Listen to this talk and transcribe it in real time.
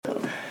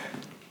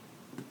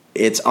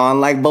It's on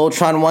like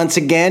Voltron once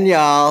again,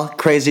 y'all.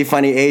 Crazy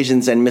Funny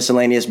Asians and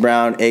Miscellaneous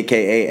Brown,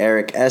 a.k.a.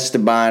 Eric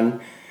Esteban.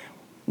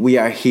 We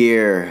are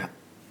here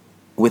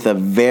with a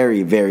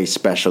very, very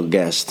special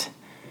guest.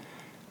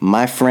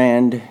 My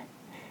friend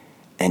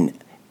and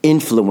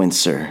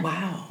influencer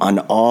on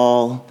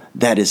all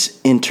that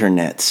is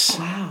internets.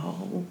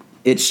 Wow.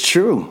 It's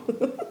true.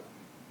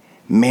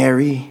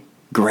 Mary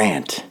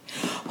Grant,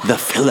 the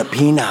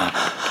Filipina.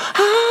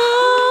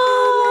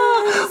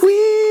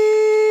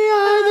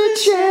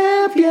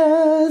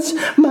 Champions,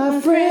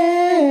 my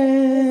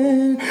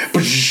friend,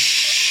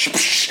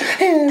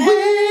 and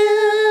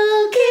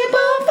we'll keep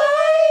on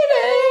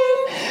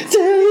fighting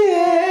till the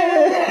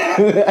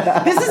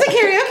end. This is a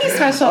karaoke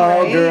special, right?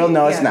 Oh, girl,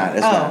 no, it's not.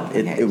 It's not.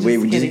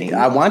 Okay,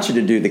 I want you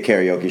to do the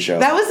karaoke show.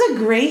 That was a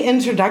great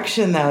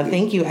introduction, though.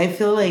 Thank you. I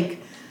feel like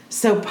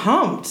so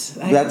pumped.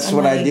 That's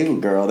what I do,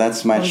 girl.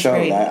 That's my show.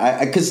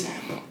 Because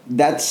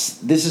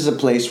this is a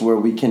place where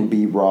we can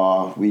be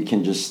raw. We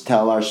can just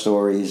tell our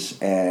stories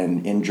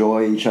and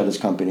enjoy each other's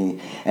company.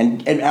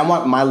 And I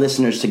want my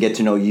listeners to get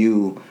to know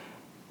you,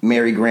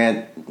 Mary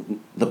Grant,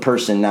 the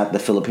person, not the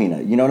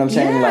Filipina. You know what I'm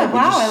saying? Yeah,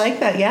 I like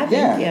that. Yeah,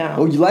 thank you.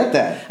 Oh, you like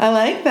that? I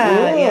like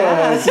that,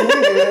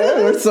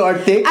 yeah. We're so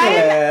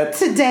articulate.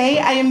 Today,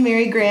 I am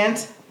Mary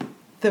Grant,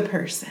 the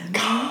person.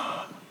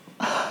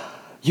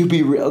 You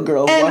be real,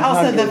 girl. And 100.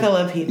 also the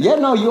Filipino. Yeah,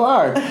 no, you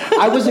are.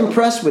 I was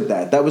impressed with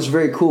that. That was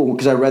very cool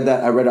because I read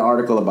an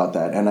article about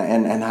that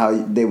and how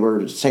they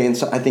were saying.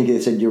 I think they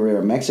said you were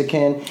a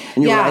Mexican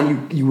and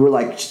you were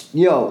like,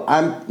 yo,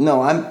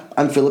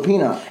 I'm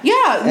Filipino.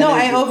 Yeah, and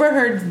I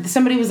overheard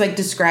somebody was like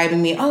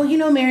describing me. Oh,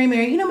 Mary,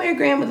 Mary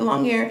Grant with the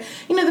long hair.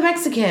 The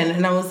Mexican,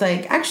 and I was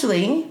like,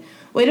 actually,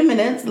 wait a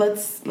minute,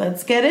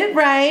 let's get it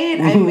right.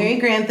 Mm-hmm. I'm Mary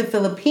Grant, the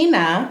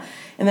Filipina,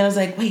 and then I was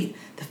like, wait.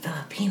 The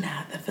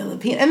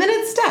Filipina. And then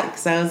it stuck.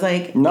 So I was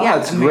like, no,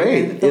 it's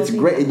great. It's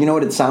great. You know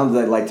what it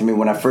sounded like to me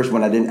when I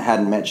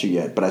hadn't met you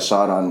yet, but I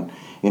saw it on,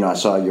 I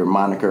saw your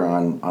moniker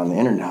on the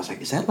internet. I was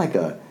like, is that like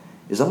a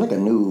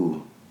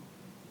new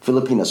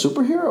Filipina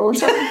superhero or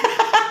something?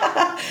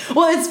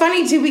 Well, it's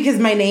funny too because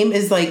my name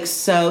is like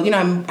so,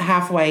 I'm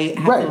half white,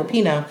 half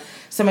Filipino.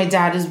 So my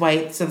dad is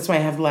white, so that's why I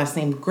have the last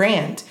name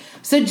Grant.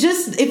 So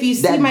just if you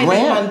see that my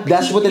Grant, name on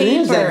that's what it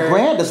is. That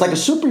Grant, that's like a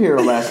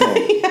superhero last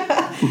name. Yeah.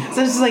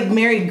 So it's just like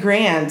Mary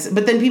Grant,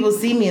 but then people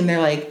see me and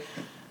they're like,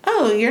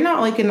 "Oh, you're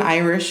not like an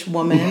Irish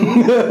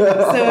woman."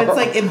 So it's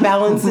like it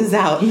balances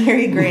out.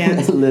 Mary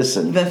Grant,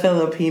 listen, the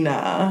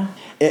Filipina.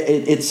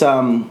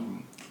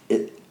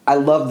 I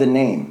love the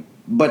name,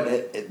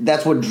 but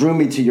that's what drew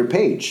me to your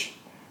page,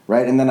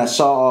 right? And then I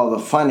saw all the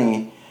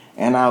funny,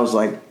 and I was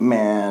like,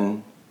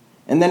 man.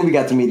 And then we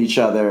got to meet each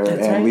other,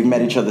 we've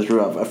met each other through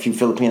a few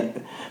Filipino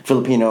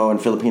and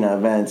Filipina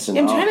events. And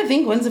I'm trying to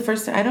think when's the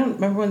first time. I don't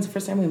remember when's the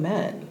first time we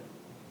met.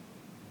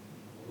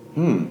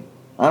 I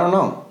don't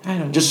know.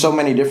 Just so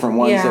many different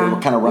ones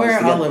that kind of runs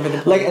together. We're all over the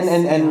place. Like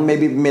and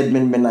maybe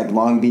been like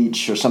Long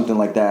Beach or something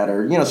like that,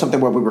 or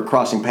something where we were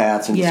crossing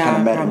paths and just kind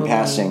of met in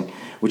passing.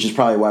 Which is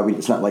probably why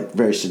it's not like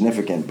very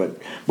significant, but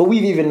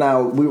we've even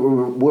now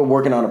we're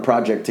working on a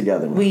project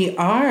together. Now. We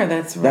are.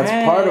 That's right. That's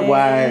part of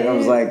why I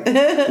was like,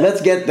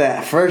 let's get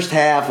that first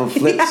half of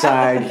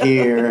Flipside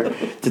here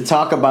to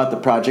talk about the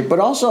project. But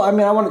also, I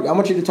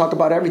want you to talk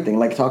about everything.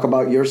 Like talk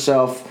about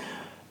yourself,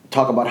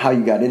 talk about how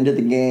you got into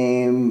the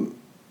game,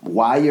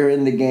 why you're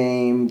in the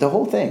game, the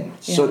whole thing.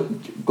 Yeah. So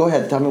go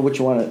ahead, tell me what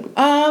you want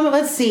to.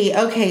 Let's see.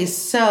 Okay,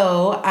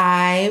 so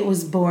I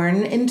was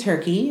born in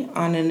Turkey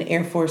on an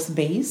Air Force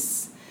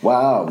base.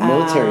 Wow,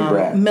 military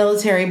brat.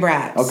 Military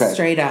brat, okay.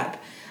 Straight up.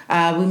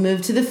 We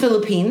moved to the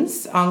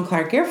Philippines on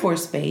Clark Air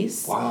Force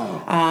Base.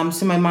 Wow.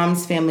 So my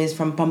mom's family is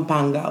from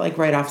Pampanga, like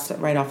right off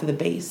of the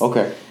base.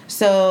 Okay.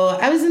 So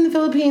I was in the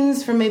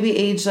Philippines from maybe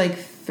age like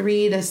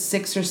 3 to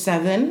 6 or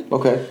 7.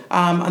 Okay.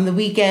 On the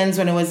weekends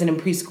when I wasn't in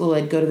preschool,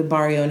 I'd go to the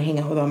barrio and hang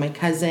out with all my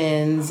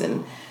cousins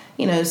and,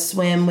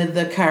 swim with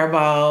the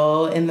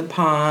carabao in the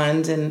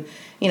pond and,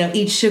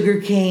 eat sugar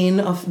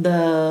cane off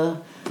the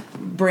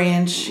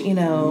branch, Man.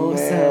 So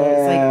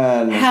it's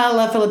like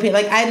hella Filipino.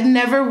 Like I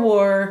never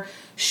wore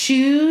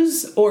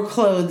shoes or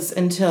clothes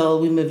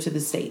until we moved to the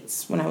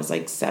States when I was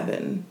like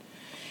 7.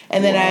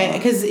 And then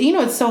because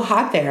it's so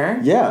hot there.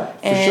 Yeah,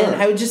 for sure.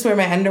 I would just wear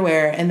my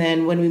underwear. And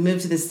then when we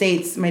moved to the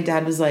States, my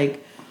dad was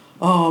like,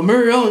 "Oh,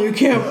 Mary Ellen, you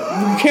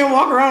can't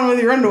walk around with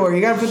your underwear.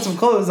 You got to put some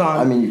clothes on."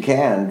 I mean, you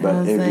can,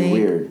 but it'd be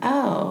weird.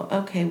 Oh,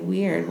 okay,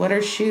 weird. What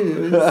are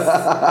shoes?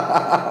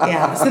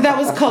 Yeah, so that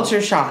was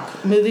culture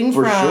shock. Moving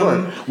for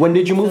sure. When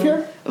did you move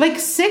here? Like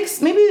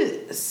 6,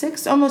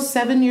 almost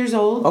 7 years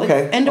old.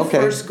 Okay. Like end of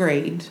first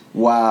grade.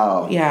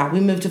 Wow. Yeah, we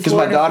moved to Florida. Because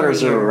my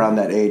daughters are around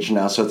that age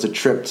now, so it's a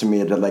trip to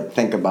me to like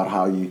think about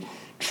how you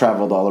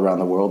traveled all around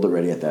the world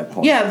already at that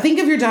point. Yeah, think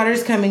of your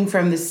daughters coming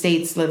from the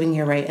States, living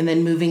here, right, and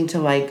then moving to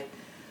like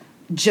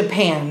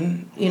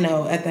Japan,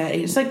 at that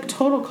age. It's like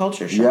total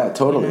culture shock. Yeah,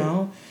 totally.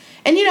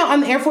 And, on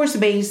the Air Force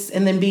Base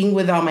and then being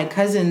with all my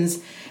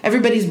cousins,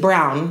 everybody's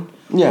brown.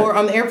 Yeah. Or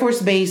on the Air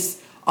Force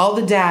Base, all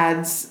the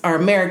dads are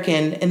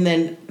American, and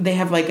then they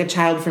have like a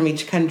child from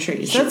each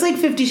country. So it's like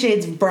 50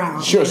 Shades of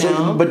Brown. Sure. You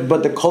know? So,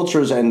 but the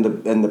cultures and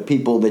the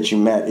people that you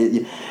met,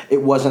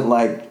 it wasn't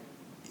like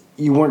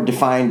you weren't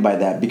defined by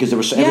that because there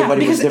was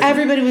everybody was different.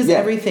 Everybody was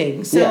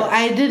everything. So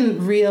I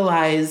didn't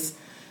realize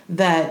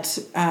that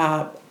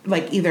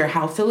like either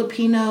how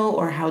Filipino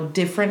or how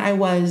different I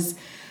was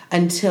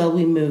until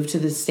we moved to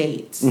the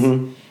States.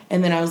 Mm-hmm.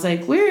 And then I was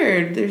like,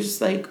 weird. There's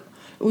like,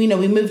 we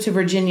moved to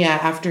Virginia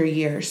after a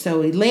year.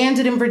 So we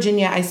landed in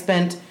Virginia. I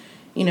spent,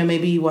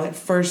 maybe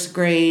first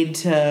grade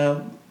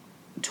to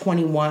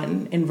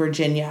 21 in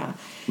Virginia.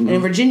 Mm-hmm. And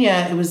in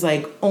Virginia, it was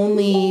like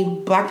only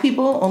black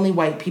people, only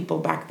white people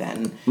back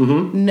then.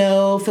 Mm-hmm.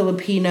 No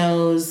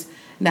Filipinos,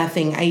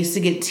 nothing. I used to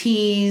get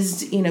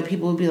teased.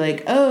 People would be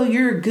like, oh,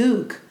 you're a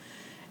gook.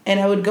 And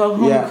I would go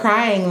home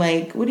crying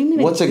like, what do you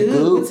mean What's a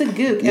gook? What's a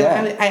gook?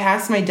 Yeah. I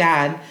asked my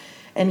dad.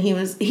 And he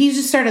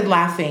just started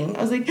laughing.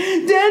 I was like,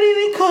 Daddy,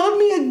 they called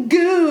me a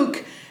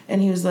gook.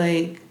 And he was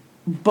like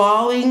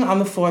bawling on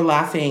the floor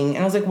laughing. And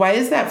I was like, why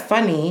is that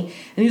funny?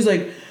 And he was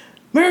like,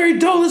 Mary,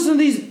 don't listen to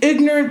these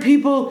ignorant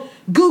people.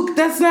 Gook,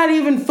 that's not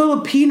even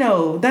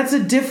Filipino. That's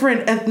a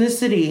different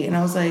ethnicity. And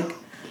I was like,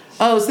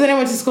 oh, so then I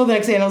went to school the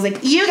next day and I was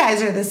like, you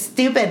guys are the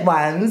stupid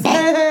ones.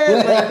 Like,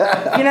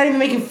 you're not even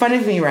making fun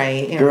of me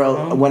right.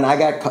 Girl, when I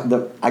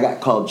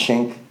got called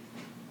chink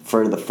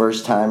for the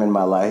first time in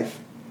my life,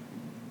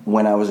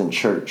 when I was in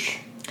church.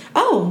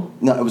 Oh.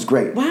 No, it was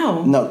great.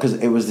 Wow. No, because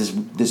it was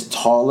this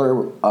taller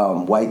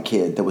white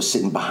kid that was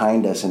sitting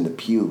behind us in the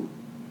pew,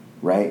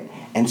 right?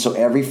 And so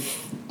every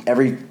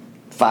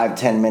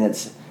 5-10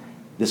 minutes,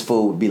 this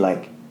fool would be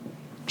like,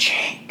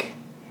 chink.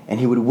 And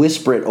he would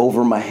whisper it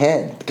over my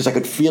head because I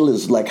could feel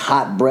his like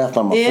hot breath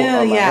on my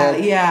head.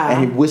 Yeah.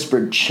 And he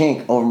whispered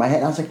chink over my head.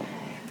 And I was like,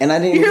 and I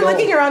didn't. You're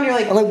looking around. You're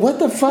like, I'm like, what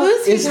the fuck who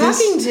is he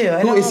talking to?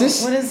 Who is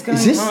this? What is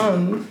going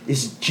on?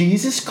 Is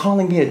Jesus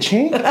calling me a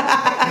chink?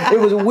 It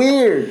was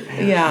weird.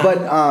 Yeah.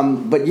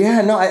 But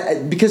yeah,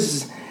 no,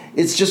 because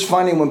it's just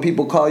funny when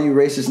people call you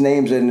racist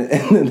names and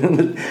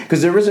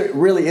because there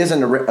really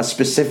isn't a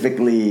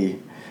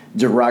specifically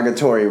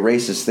derogatory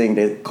racist thing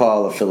to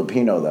call a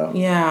Filipino though.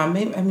 Yeah,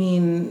 maybe, I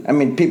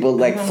mean people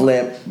like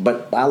flip,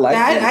 but I like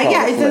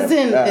that. It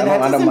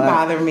doesn't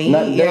bother me.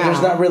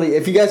 There's not really.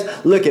 If you guys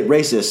look at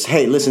racists,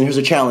 hey, listen, here's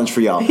a challenge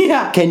for y'all.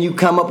 Yeah. Can you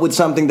come up with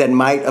something that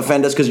might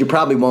offend us? Because you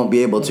probably won't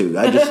be able to.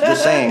 I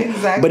just saying.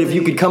 Exactly. But if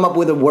you could come up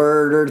with a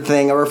word or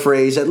thing or a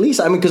phrase, at least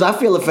because I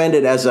feel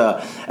offended as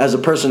a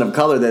person of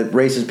color that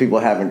racist people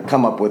haven't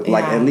come up with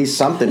like at least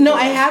something. No,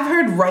 I have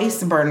heard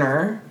rice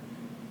burner.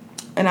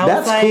 And I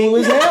was like, that's cool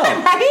as hell,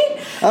 right?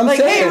 I'm like,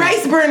 saying, hey,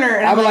 rice burner.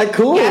 And I'm like,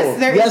 cool. Yes,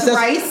 there is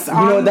rice.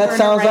 That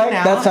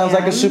sounds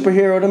like a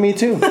superhero to me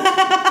too.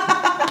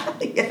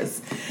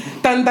 Yes.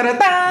 Dun, dun, dun,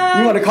 dun.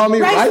 You want to call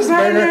me rice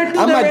burner?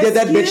 I might get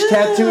that bitch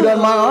tattooed on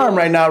my arm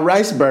right now.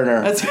 Rice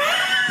burner. That's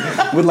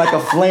right. With like a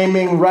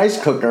flaming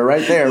rice cooker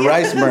right there. Yes.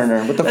 Rice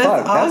burner. What the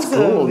fuck? Awesome. That's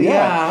cool.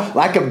 Yeah.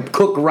 I could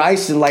cook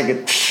rice and like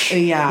it.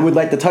 Yeah. With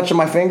like the touch of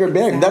my finger.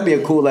 Exactly. That'd be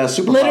a cool ass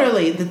superpower.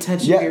 Literally the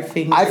touch of your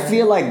finger. I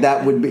feel like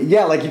that would be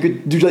like you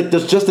could do like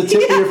just the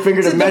tip of your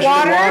finger to measure the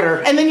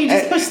water. And then you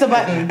just push the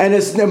button. And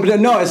as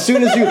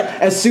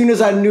soon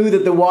as I knew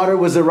that the water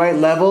was the right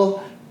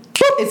level,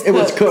 it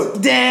was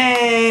cooked.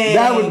 Dang.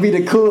 That would be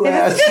the cool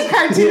ass. That's a good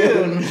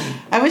cartoon.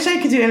 I wish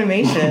I could do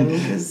animation.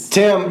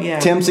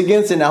 Tim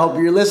Seginson, I hope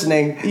you're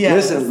listening.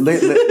 Yes.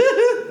 Listen,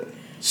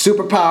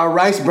 superpower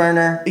rice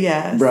burner.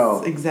 Yes,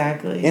 bro.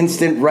 Exactly.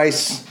 Instant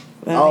rice.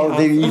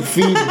 You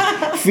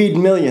feed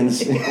millions.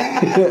 The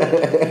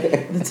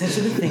touch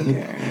of the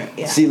finger.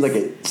 Yes.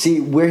 See,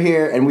 we're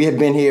here and we have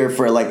been here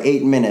for like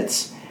 8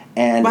 minutes.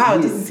 And wow,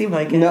 it doesn't seem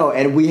like it. No,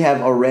 and we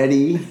have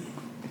already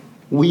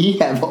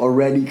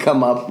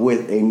come up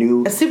with a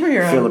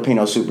superhero.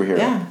 Filipino superhero.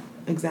 Yeah,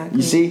 exactly.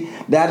 You see,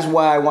 that's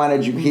why I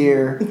wanted you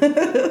here.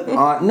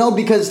 No,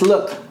 because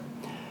look,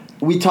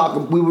 we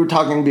were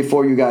talking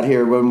before you got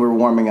here when we were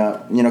warming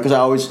up. Because I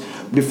always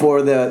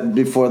before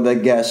the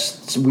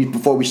guests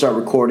before we start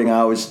recording, I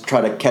always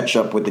try to catch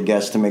up with the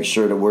guests to make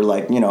sure that we're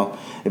like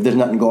if there's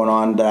nothing going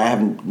on that I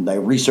haven't like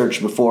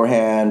researched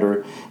beforehand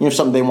or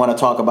something they want to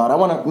talk about. I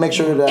want to make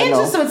sure that I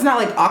know. Just so it's not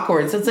like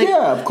awkward. So it's like,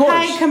 yeah, of course.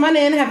 Hi, come on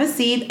in, have a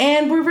seat,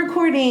 and we're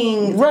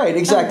recording. Right,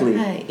 exactly.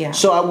 Hi. Yeah.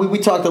 So we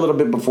talked a little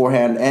bit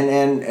beforehand,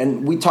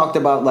 and we talked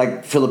about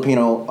like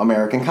Filipino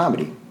American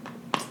comedy,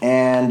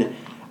 and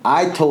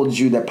I told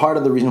you that part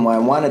of the reason why I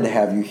wanted to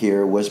have you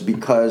here was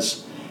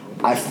because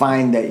I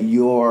find that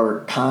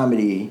your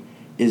comedy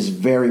is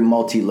very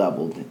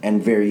multi-leveled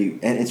and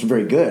it's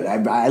very good.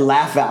 I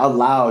laugh out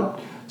loud.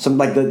 Some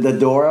like the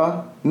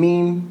Dora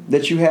meme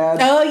that you had.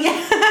 Oh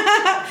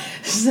yeah,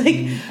 she's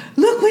like,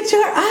 look with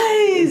your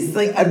eyes,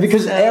 like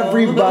because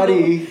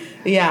everybody.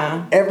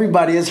 Yeah.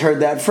 Everybody has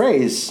heard that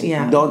phrase.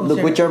 Yeah. Don't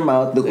look with your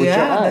mouth, look with your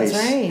eyes.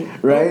 That's right.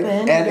 Right?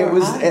 Open and it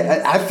was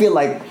eyes. I feel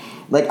like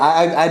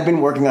I'd been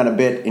working on a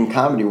bit in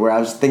comedy where I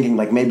was thinking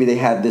like maybe they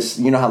had this,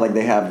 how like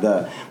they have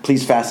the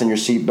please fasten your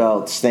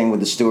seatbelts thing with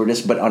the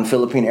stewardess, but on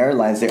Philippine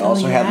Airlines they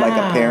also had like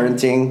a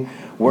parenting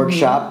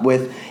workshop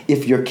with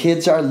if your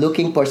kids are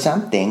looking for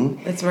something,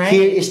 that's right.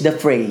 Here is the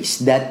phrase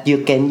that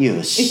you can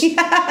use.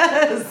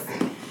 Yes.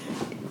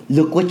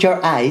 Look with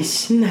your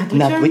eyes,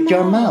 not with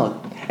your mouth.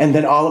 And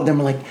then all of them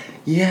are like,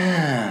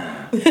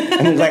 yeah.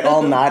 And it's like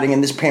all nodding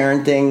in this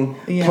parenting,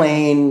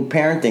 plain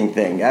parenting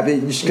thing. I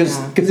mean, just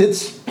because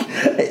it's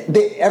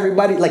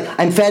everybody like,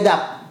 I'm fed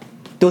up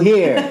to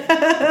here.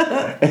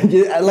 And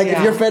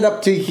if you're fed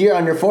up to here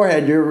on your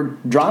forehead, you're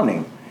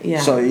drowning. Yeah.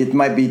 So it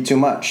might be too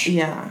much.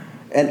 Yeah.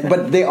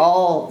 But they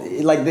all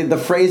like the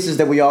phrases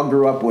that we all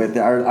grew up with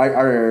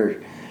are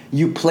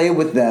you play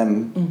with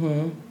them,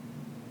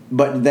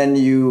 but then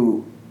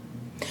you.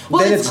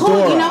 Well, then it's cool.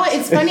 Dora. You know what?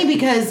 It's funny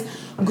because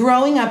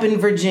growing up in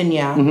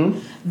Virginia,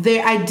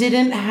 I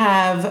didn't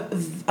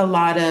have a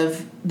lot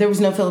of. There was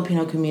no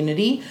Filipino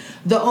community.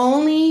 The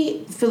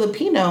only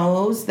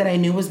Filipinos that I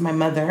knew was my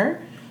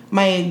mother,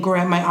 my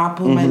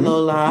apu, my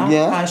lola.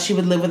 Yeah. She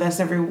would live with us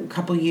every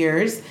couple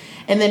years,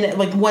 and then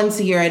like once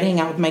a year I'd hang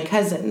out with my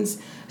cousins.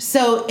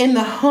 So in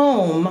the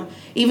home,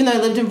 even though I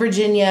lived in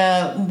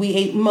Virginia, we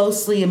ate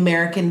mostly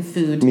American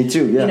food. Me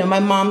too, yeah. You know, my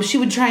mom, she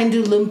would try and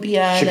do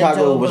lumpia.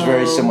 Chicago and was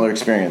very similar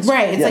experience.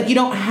 Right. It's like you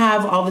don't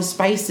have all the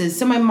spices.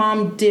 So my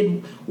mom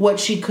did what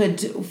she could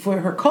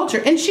for her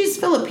culture. And she's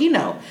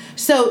Filipino.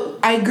 So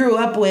I grew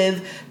up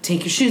with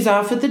take your shoes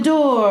off at the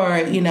door,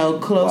 you know,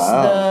 close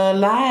the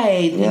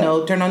light, you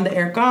know, turn on the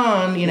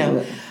aircon, you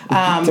know.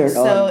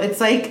 So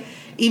it's like...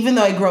 Even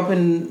though I grew up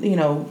in, you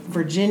know,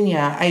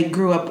 Virginia, I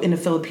grew up in a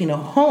Filipino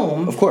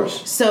home. Of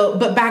course. So,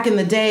 but back in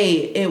the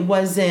day, it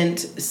wasn't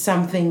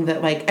something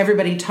that, like,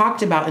 everybody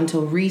talked about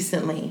until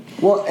recently.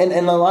 Well, and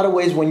in a lot of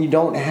ways, when you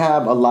don't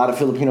have a lot of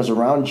Filipinos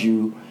around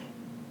you,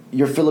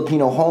 your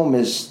Filipino home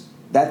is...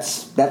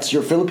 That's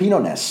your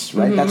Filipino-ness,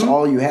 right? That's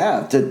all you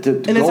have to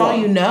and that's all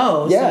you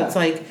know. Yeah. So it's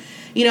like...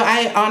 You know,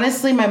 I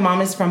honestly, my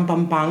mom is from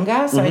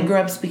Pampanga, so I grew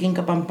up speaking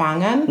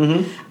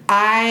Kapampangan.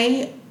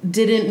 I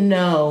didn't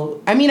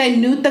know. I mean, I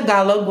knew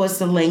Tagalog was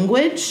the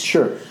language.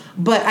 Sure.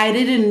 But I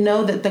didn't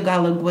know that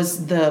Tagalog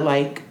was the,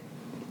 like,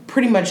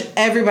 pretty much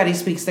everybody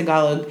speaks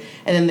Tagalog.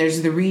 And then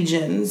there's the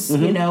regions,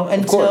 you know,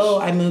 until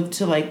I moved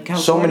to, like,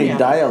 California. So many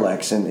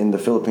dialects in the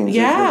Philippines.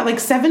 Yeah, like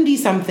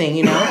 70-something,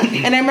 you know.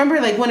 And I remember,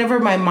 like, whenever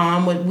my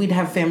mom we'd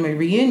have family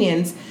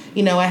reunions,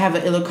 you know, I have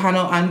an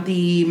Ilocano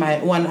auntie. My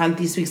one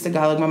auntie speaks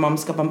Tagalog. My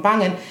mom's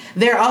Kapampangan.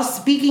 They're all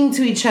speaking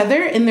to each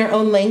other in their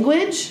own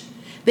language.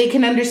 They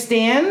can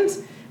understand.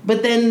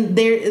 But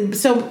then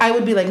so I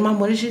would be like, Mom,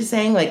 what is she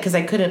saying? Like, because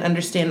I couldn't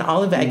understand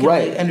all of it. I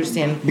couldn't like,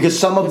 understand. Because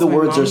some of the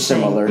words are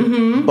similar,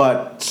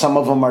 but some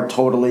of them are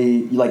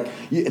totally, like,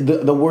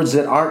 the words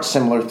that aren't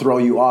similar throw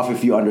you off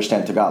if you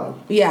understand Tagalog.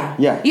 Yeah.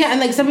 Yeah. Yeah, and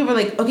like some people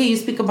are like, okay, you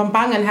speak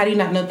Kapampangan, how do you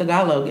not know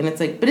Tagalog? And it's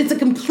like, but it's a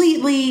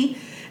completely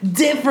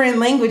different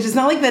language. It's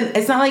not like that.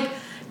 It's not like,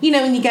 you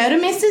know, when you go to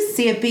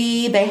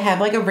Mississippi, they have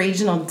like a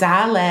regional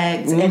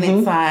dialect, and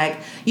it's like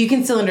you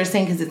can still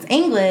understand because it's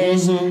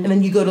English. And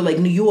then you go to like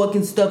New York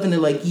and stuff, and they're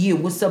like, "Yeah,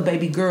 what's up,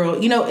 baby girl?"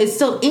 You know, it's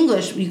still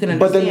English. You can understand.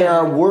 But then there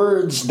are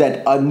words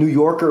that a New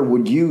Yorker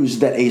would use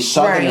that a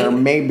Southerner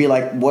may be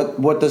like,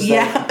 "What does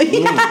that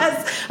mean?"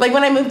 Yes. Like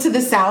when I moved to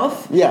the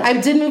South. Yeah, I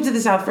did move to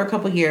the South for a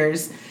couple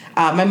years.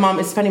 My mom.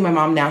 It's funny. My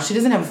mom now she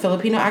doesn't have a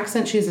Filipino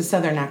accent. She has a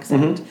Southern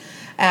accent.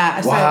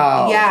 Wow. So,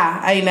 yeah,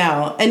 I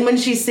know. And when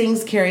she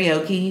sings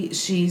karaoke,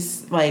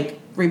 she's like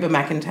Reba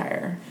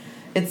McEntire.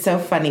 It's so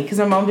funny because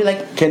my mom would be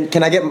like,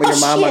 "Can I get your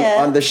mom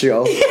on the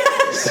show?"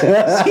 Yes.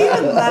 She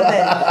would love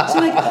it.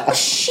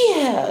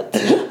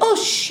 She's like, "Oh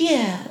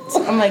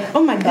shit!" I'm like,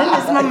 "Oh my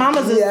goodness, my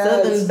mama's a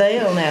Southern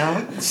belle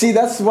now." See,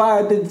 that's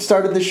why I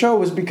started the show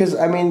was because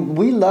I mean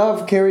we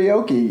love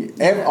karaoke.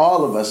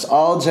 All of us,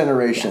 all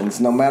generations,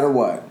 no matter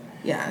what.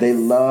 Yeah, they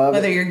love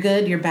whether you're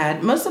good, you're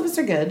bad. Most of us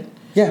are good.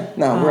 Yeah,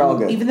 no, we're all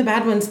good. Even the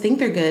bad ones think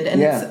they're good,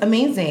 and it's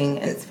amazing.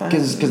 It's fun.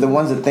 Because the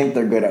ones that think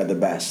they're good are the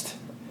best.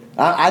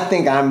 I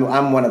think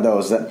I'm one of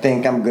those that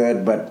think I'm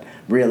good, but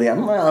really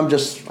I'm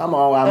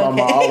all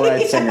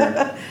right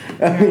singer.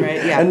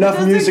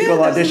 Enough musical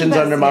auditions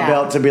under my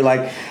belt to be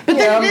like. But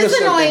then it is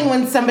annoying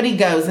when somebody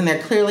goes and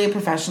they're clearly a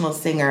professional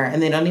singer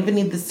and they don't even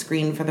need the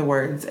screen for the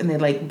words and they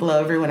like blow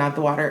everyone out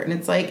the water and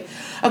it's like,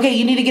 okay,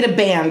 you need to get a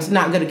band,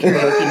 not go to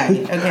karaoke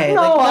night. Okay.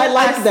 No, I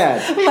like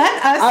that.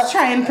 Let us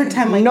try and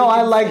pretend like. No,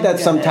 I like that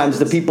sometimes.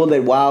 The people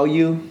that wow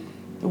you.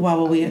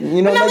 Wow, we.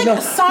 You know, but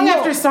not song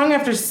after song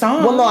after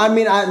song. Well, no, I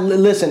mean,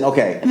 listen,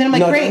 okay. And then I'm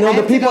like, great. No,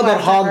 the people that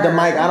hog the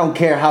mic, I don't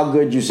care how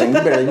good you sing.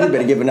 You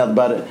better give enough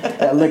about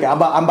it. Look,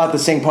 I'm about to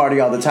sing "Party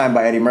All the Time"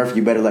 by Eddie Murphy.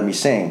 You better let me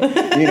sing.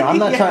 You know, I'm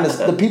not trying to.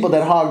 The people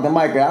that hog the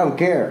mic, I don't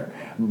care.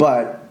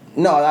 But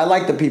no, I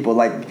like the people.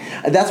 Like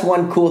that's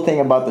one cool thing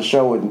about the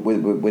show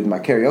with my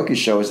karaoke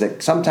show is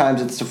that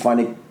sometimes it's a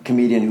funny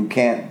comedian who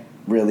can't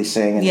really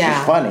sing and it's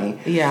just funny.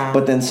 Yeah.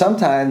 But then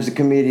sometimes the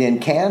comedian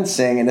can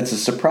sing and it's a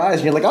surprise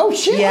and you're like, oh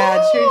shit.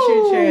 Yeah,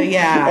 true.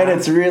 Yeah. And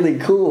it's really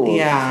cool.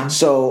 Yeah.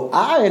 So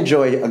I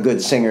enjoy a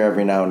good singer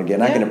every now and again.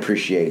 Yeah. I can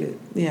appreciate it.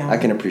 Yeah. I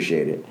can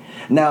appreciate it.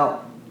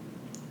 Now,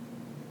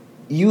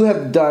 you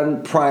have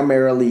done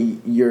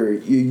primarily your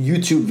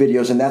YouTube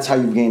videos and that's how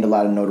you've gained a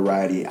lot of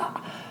notoriety.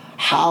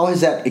 How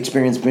has that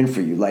experience been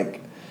for you?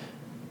 Like,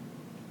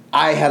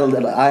 I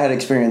had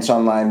experience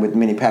online with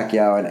Manny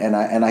Pacquiao,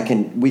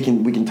 and we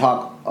can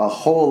talk a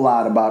whole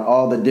lot about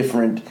all the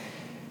different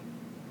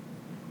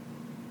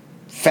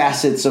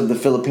facets of the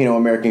Filipino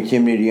American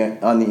community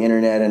on the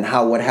internet, and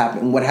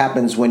what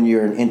happens when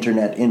you're an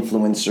internet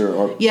influencer,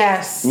 or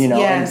yes,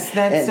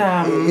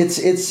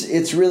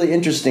 it's really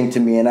interesting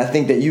to me, and I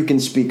think that you can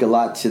speak a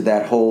lot to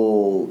that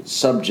whole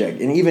subject,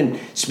 and even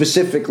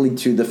specifically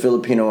to the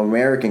Filipino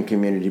American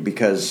community,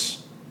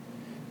 because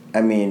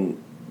I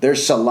mean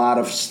there's a lot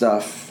of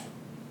stuff.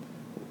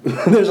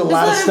 there's a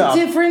lot of stuff.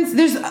 Difference.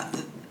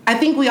 I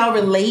think we all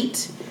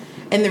relate.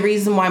 And the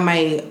reason why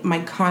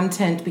my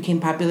content became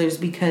popular is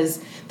because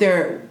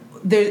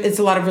it's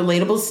a lot of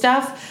relatable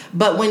stuff.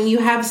 But when you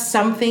have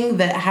something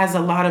that has a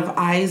lot of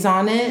eyes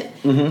on it,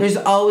 there's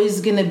always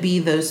going to be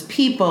those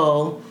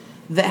people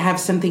that have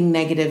something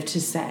negative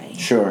to say.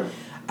 Sure.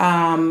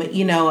 Most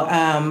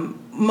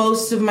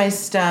of my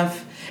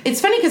stuff. It's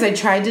funny because I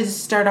tried to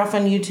start off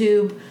on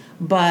YouTube,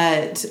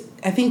 but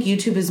I think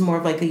YouTube is more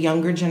of like a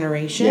younger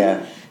generation.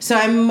 Yeah. So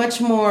I'm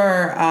much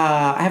more.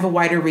 I have a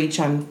wider reach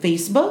on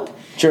Facebook.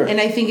 Sure.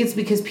 And I think it's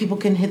because people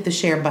can hit the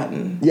share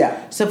button.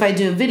 Yeah. So if I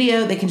do a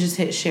video, they can just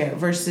hit share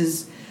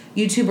versus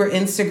YouTube or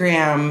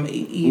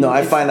Instagram.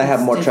 I find I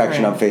have more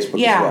traction on Facebook as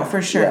well. Yeah,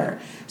 for sure. Yeah.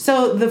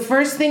 So the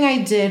first thing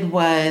I did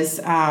was,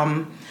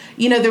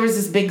 there was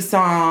this big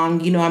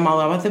song, I'm All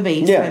Out with the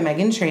Bass by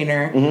Meghan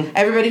Trainor. Mm-hmm.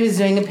 Everybody was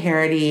doing a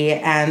parody.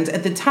 And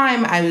at the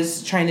time, I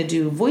was trying to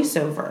do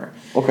voiceover.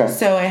 Okay.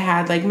 So I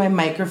had like my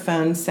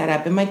microphone set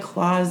up in my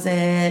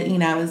closet.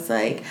 I was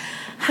like,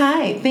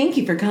 hi, thank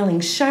you for calling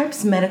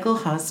Sharps Medical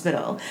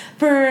Hospital.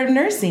 For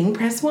nursing,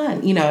 press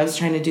 1. I was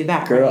trying to do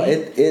that. Girl,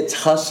 right? it's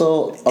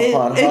hustle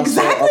upon hustle.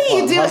 Exactly,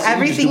 you do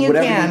everything you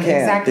can.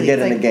 Exactly. To get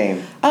in the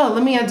game. Oh,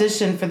 let me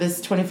audition for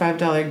this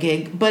 $25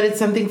 gig, but it's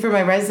something for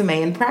my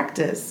resume and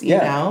practice, you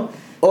know?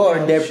 Or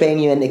they're paying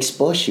you an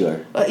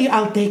exposure.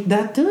 I'll take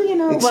that too,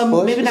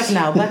 Well, maybe not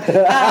now, but... but,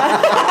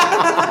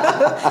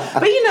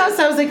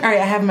 so I was like, all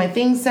right, I have my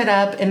thing set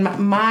up, and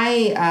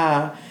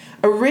my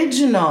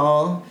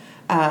original...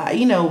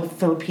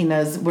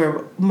 Filipinas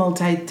were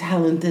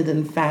multi-talented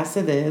and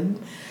faceted.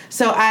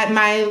 So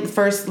my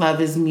first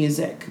love is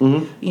music.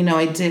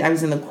 Mm-hmm. I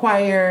was in the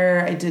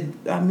choir. I did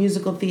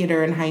musical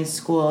theater in high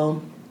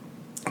school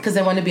because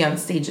I wanted to be on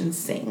stage and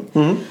sing.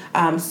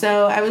 Mm-hmm.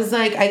 So I was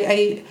like,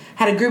 I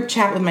had a group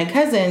chat with my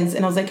cousins,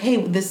 and I was like, hey,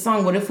 this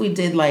song, what if we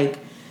did like,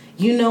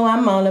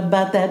 I'm all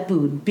about that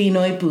food,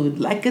 Pinoy food,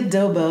 like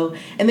adobo.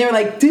 And they were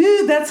like,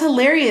 dude, that's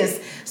hilarious.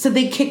 So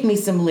they kicked me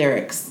some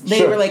lyrics.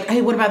 They were like,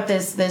 hey, what about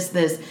this?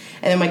 And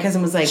then my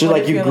cousin was like, so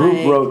like you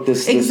group wrote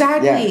this.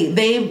 Exactly.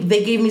 Yeah.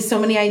 They gave me so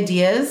many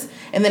ideas.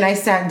 And then I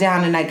sat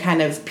down and I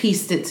kind of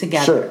pieced it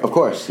together. Sure, of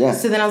course, yeah.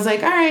 So then I was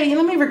like, all right,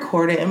 let me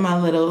record it in my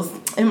little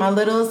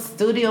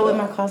studio in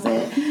my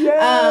closet.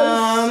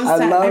 Yes,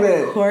 I love it.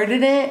 I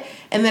recorded it,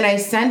 and then I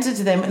sent it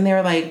to them, and they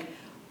were like,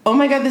 oh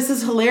my God, this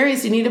is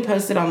hilarious. You need to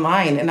post it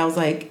online. And I was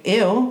like,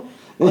 ew.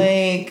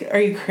 Like,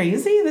 are you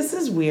crazy? This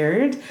is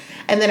weird.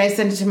 And then I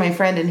sent it to my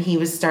friend, and he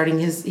was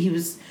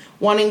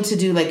wanting to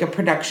do like a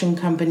production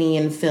company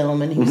and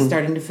film, and he was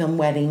starting to film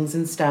weddings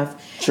and stuff.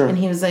 Sure. And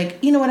he was like,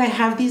 you know what? I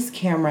have these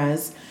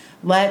cameras.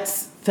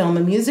 Let's film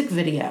a music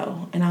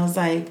video. And I was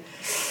like,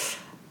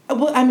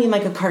 well, I mean,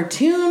 like a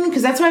cartoon,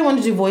 because that's why I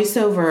wanted to do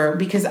voiceover,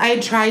 because I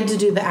had tried to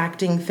do the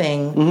acting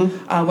thing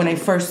when I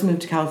first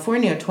moved to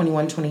California,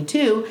 21,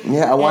 22.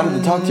 Yeah, I wanted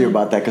to talk to you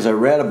about that, because I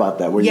read about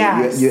that, where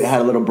you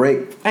had a little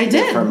break. I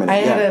did. I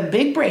had a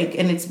big break,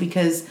 and it's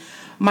because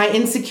my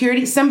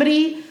insecurity, some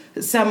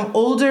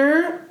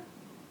older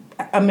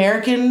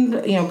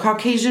American,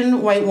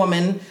 Caucasian white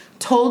woman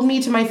told me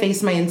to my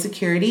face my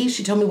insecurity.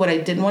 She told me what I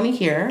didn't want to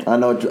hear. I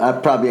know. I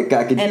could probably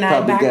guess. And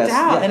I backed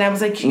out, and I was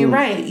like, "You're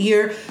right.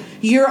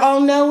 You're all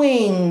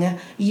knowing.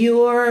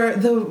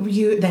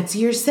 That's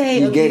your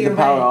say." You gave the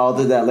power all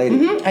to that lady.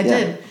 Mm-hmm, I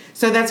did.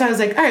 So that's why I was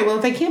like, all right, well,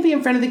 if I can't be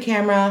in front of the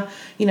camera,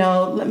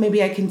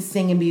 maybe I can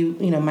sing and be,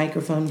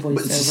 microphone voiceover.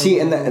 But see,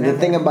 and the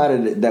thing about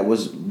it that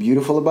was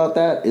beautiful about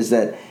that is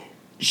that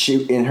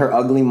she, in her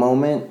ugly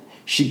moment,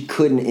 she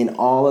couldn't, in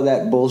all of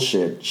that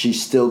bullshit, she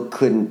still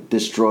couldn't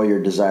destroy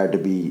your desire to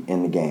be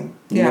in the game.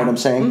 You know what I'm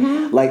saying?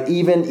 Mm-hmm. Like,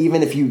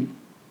 even if you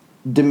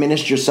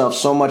diminished yourself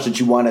so much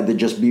that you wanted to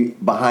just be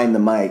behind the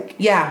mic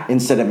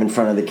instead of in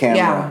front of the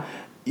camera,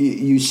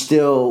 you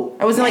still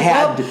I wasn't like,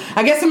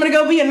 I guess I'm going to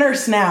go be a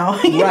nurse now.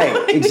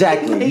 Right,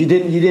 exactly. You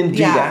didn't do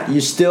that.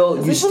 You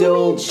still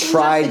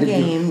tried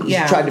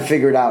to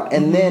figure it out.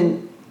 And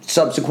then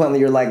subsequently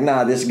you're like,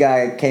 nah, this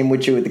guy came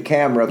with you with the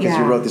camera because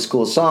you wrote this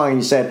cool song, and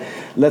you said,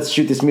 let's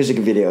shoot this music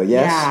video.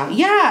 Yes?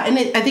 Yeah. And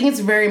I think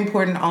it's very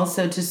important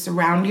also to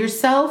surround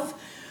yourself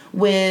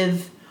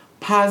with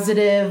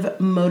positive,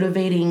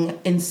 motivating,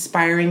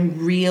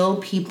 inspiring, real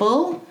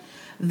people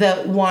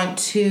that want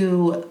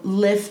to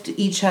lift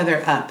each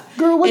other up.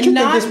 Girl, what you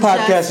think this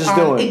podcast is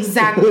doing?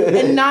 Exactly.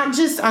 And not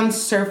just on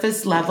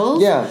surface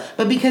levels,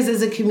 but because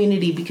as a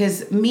community.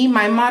 Because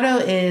my motto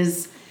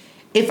is,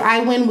 if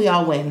I win, we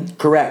all win.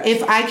 Correct.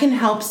 If I can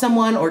help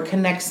someone or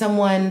connect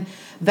someone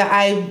that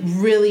I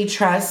really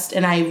trust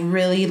and I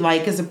really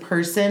like as a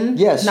person.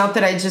 Yes. Not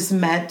that I just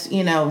met,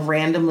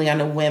 randomly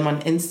on a whim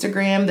on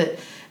Instagram. That,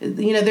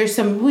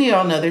 we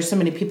all know there's so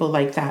many people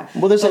like that.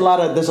 Well, there's a lot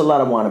of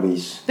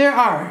wannabes. There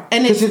are,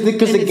 and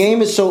because the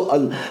game is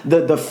so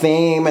the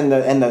fame and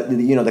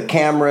the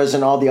cameras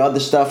and all the other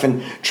stuff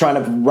and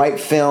trying to write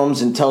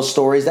films and tell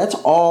stories. That's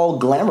all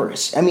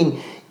glamorous. I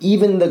mean,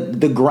 even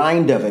the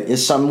grind of it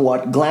is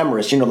somewhat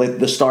glamorous. Like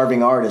the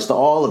starving artist,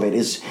 all of it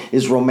is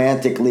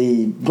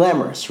romantically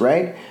glamorous,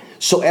 right?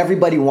 So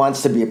everybody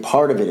wants to be a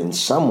part of it in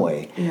some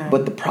way. Yeah.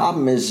 But the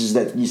problem is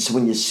that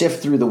when you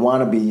sift through the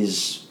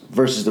wannabes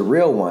versus the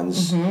real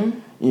ones,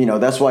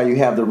 that's why you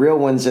have the real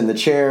ones in the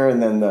chair,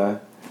 and then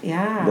the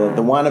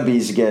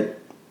wannabes get,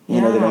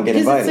 they don't get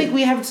invited. Because it's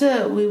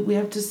like we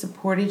have to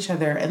support each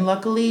other, and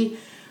luckily,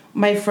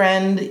 my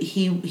friend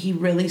he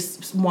really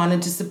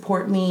wanted to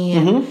support me,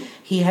 and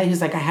he was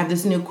like, I have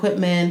this new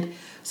equipment,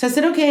 so I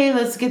said, okay,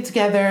 let's get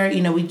together.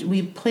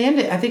 We planned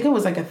it. I think it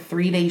was like a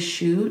 3-day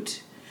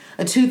shoot,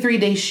 a 2-3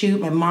 day shoot.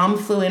 My mom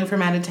flew in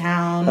from out of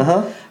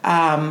town.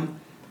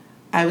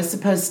 I was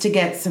supposed to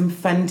get some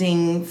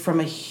funding from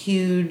a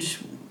huge,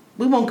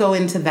 we won't go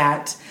into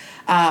that,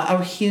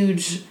 a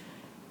huge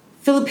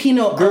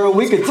Filipino girl,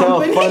 we could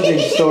company. Tell funding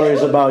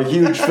stories about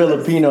huge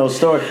Filipino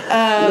stories.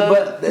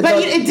 But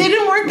it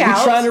didn't work out.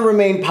 We're trying to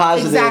remain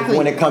positive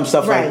when it comes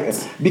to stuff like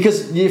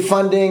because your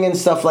funding and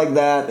stuff like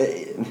that.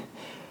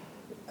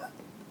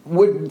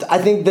 I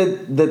think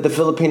that the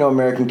Filipino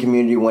American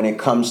community, when it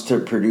comes to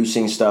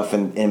producing stuff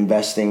and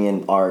investing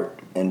in art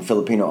and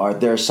Filipino art,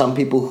 there are some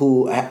people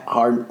who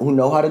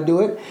know how to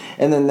do it,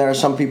 and then there are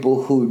some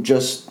people who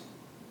just,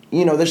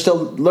 they're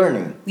still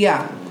learning.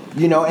 Yeah.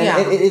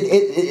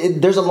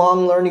 And there's a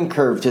long learning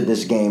curve to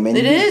this game. And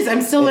it is.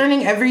 I'm still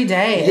learning every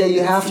day. Yeah,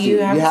 you have to. You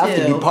have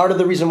to be. Part of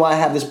the reason why I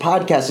have this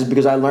podcast is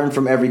because I learn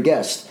from every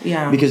guest.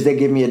 Yeah. Because they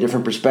give me a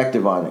different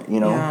perspective on it,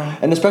 Yeah.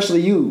 And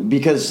especially you,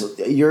 because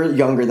you're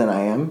younger than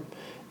I am.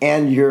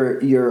 And you're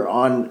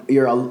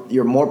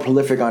more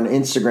prolific on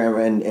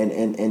Instagram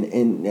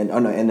and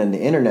on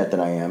the internet than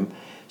I am.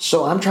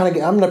 So I'm trying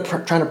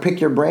to pick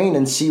your brain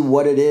and see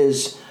what it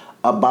is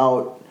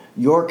about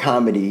your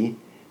comedy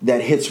that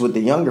hits with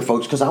the younger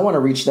folks, because I want to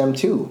reach them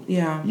too.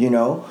 Yeah.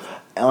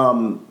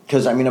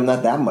 Because I'm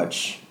not that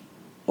much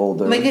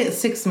older. Like at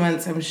 6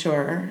 months, I'm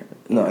sure.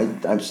 No,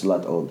 I'm just a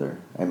lot older.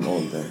 I'm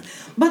older.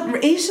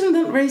 But Asian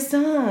don't raise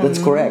on.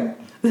 That's correct.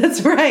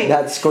 That's right.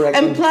 That's correct.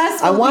 And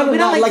plus, I want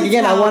I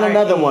want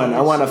another age. one. I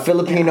want a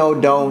Filipino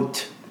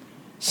don't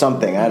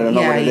something. I don't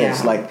know what it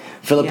is. Like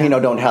Filipino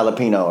don't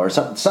jalapeno or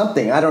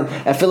something.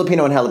 A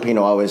Filipino and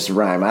jalapeno always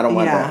rhyme. I don't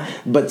want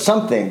that. But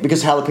something,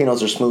 because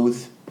jalapenos are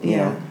smooth, you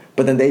know.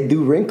 But then they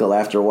do wrinkle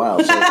after a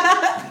while. So.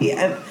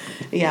 Yeah.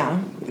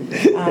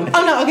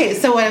 Okay.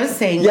 So what I was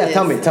saying. Yeah,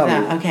 tell me.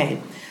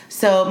 Okay.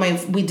 So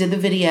we did the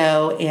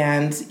video,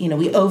 and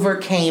we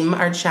overcame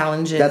our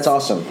challenges. That's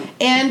awesome.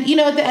 And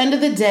at the end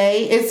of the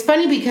day, it's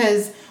funny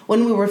because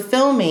when we were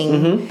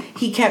filming,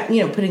 he kept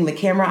putting the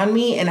camera on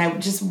me, and I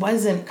just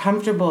wasn't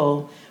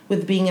comfortable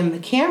with being in the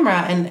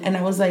camera. And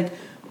I was like,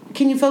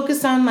 "Can you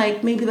focus on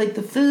maybe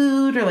the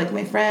food or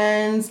my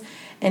friends?"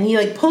 And he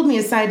pulled me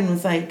aside and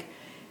was like,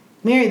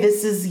 "Mary,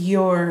 this is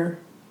your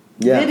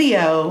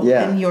video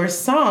and your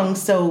song,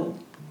 so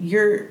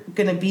you're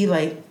gonna be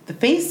the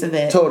face of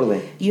it.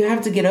 Totally. You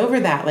have to get over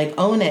that,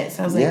 own it."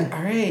 So I was like,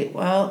 all right,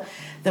 well,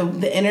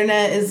 the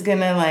internet is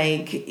gonna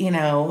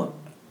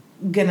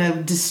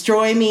gonna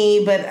destroy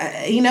me, but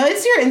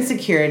it's your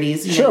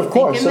insecurities. Sure, of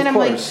course. And then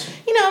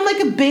I'm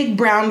like a big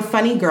brown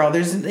funny girl.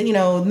 There's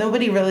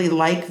nobody really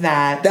like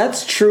that.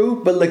 That's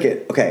true, but look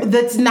at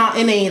that's not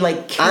in a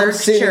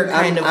caricature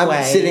kind of way.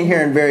 I'm sitting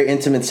here in very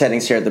intimate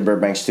settings here at the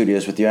Burbank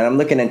Studios with you, and I'm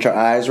looking at your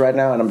eyes right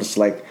now, and I'm just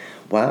like,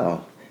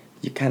 wow,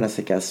 you kind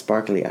of got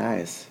sparkly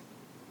eyes.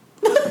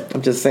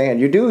 I'm just saying,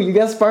 you do. You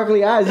got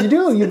sparkly eyes. You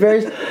do.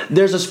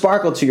 There's a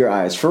sparkle to your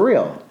eyes, for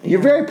real.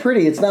 You're very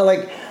pretty. It's not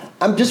like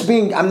I'm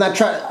not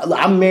trying.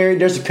 I'm married.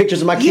 There's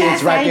pictures of my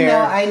kids right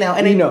there. I know.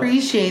 And I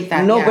appreciate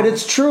that. No, but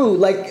it's true.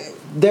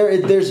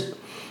 There's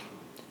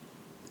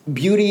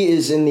beauty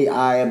is in the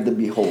eye of the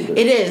beholder.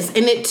 It is.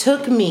 And it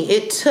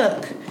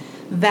took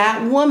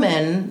that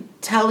woman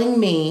telling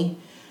me,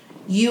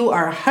 you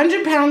are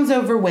 100 pounds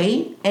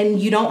overweight and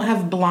you don't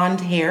have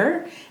blonde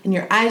hair and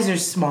your eyes are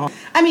small.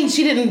 I mean,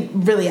 she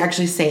didn't really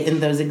actually say it in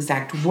those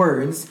exact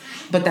words,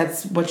 but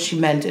that's what she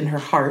meant in her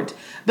heart.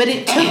 But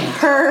it took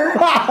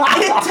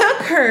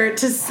her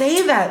to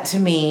say that to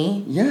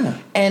me. Yeah.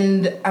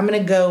 And I'm going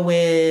to go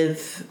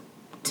with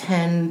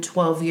 10,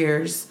 12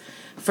 years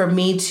for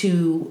me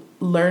to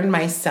learn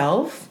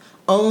myself,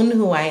 own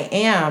who I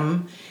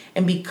am,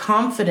 and be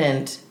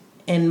confident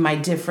in my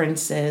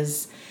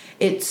differences.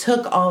 It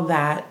took all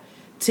that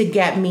to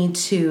get me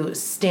to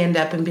stand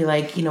up and be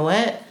like, you know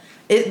what?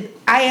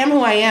 I am who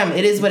I am.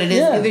 It is what it is.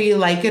 Yeah. Either you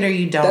like it or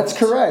you don't. That's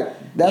correct.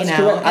 That's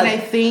correct. And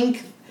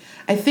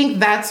I think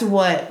that's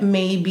what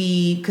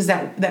maybe, because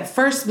that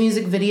first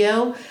music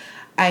video,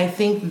 I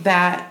think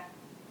that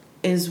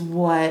is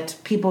what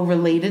people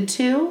related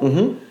to.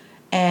 Mm-hmm.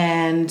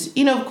 And,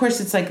 you know, of course,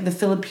 it's like the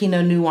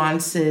Filipino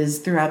nuances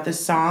throughout the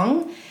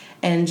song.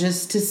 And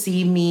just to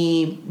see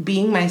me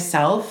being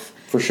myself.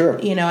 For sure.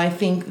 You know, I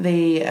think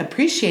they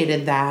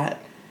appreciated that.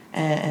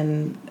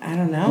 And I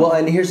don't know. Well,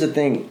 and here's the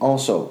thing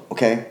also,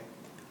 okay?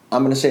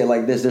 I'm going to say it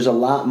like this. There's a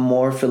lot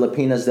more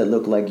Filipinas that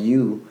look like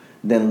you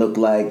than look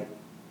like,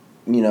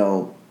 you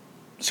know,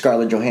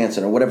 Scarlett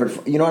Johansson or whatever.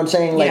 You know what I'm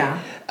saying?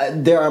 Like,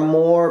 there are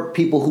more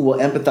people who will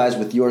empathize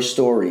with your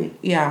story.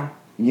 Yeah.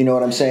 You know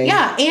what I'm saying?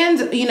 Yeah,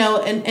 and, you know,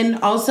 and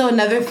also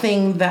another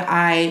thing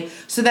that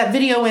so that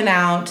video went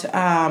out,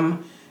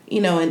 you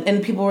know,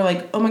 and people were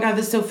like, oh my God,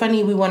 this is so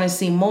funny, we want to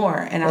see more.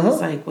 And I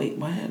was like, wait,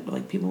 what?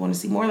 Like, people want to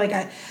see more? Like,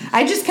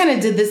 I just kind of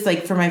did this,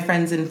 like, for my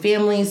friends and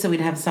family, so we'd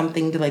have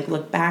something to, like,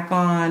 look back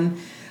on.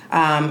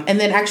 And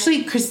then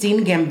actually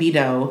Christine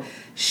Gambito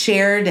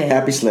shared it.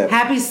 Happy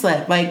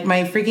Slip, like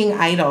my freaking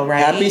idol,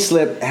 right? Happy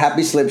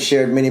Slip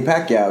shared Manny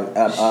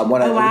Pacquiao,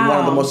 one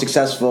of the most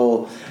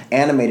successful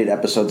animated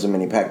episodes of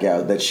Manny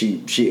Pacquiao that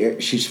she shared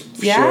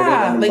it.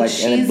 And like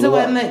she's the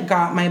one that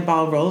got my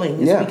ball rolling.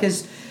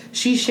 Because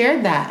she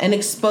shared that and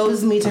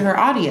exposed me to her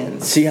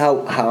audience. See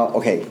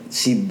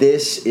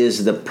this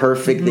is the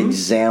perfect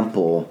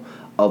example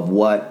of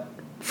what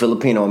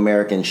Filipino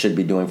Americans should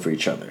be doing for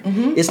each other.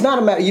 It's not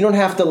a matter, you don't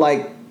have to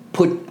like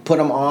put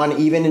them on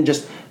even, and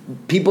just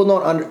people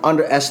don't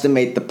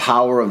underestimate the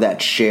power of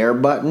that share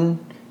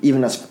button,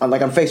 even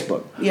like on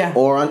Facebook,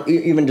 or on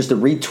even just a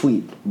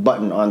retweet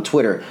button on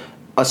Twitter.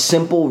 A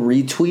simple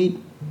retweet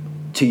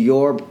to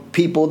your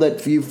people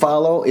that you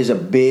follow is a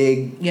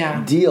big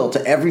deal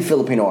to every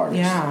Filipino artist.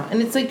 Yeah, and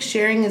it's like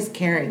sharing is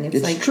caring.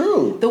 It's like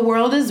true. The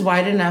world is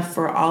wide enough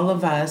for all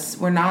of us.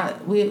 We're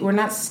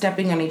not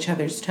stepping on each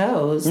other's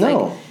toes.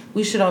 No. Like,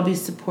 we should all be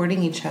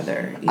supporting each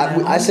other. You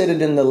know? I said it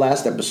in the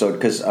last episode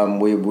because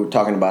we were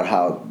talking about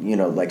how, you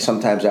know, like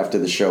sometimes after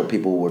the show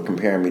people were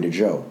comparing me to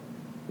Joe,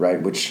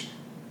 right? Which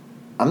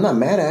I'm not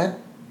mad at.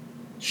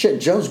 Shit,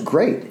 Joe's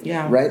great,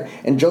 right?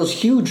 And Joe's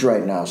huge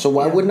right now, so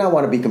why wouldn't I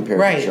want to be compared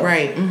to Joe?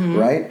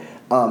 Right?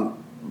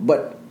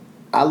 But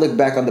I look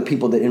back on the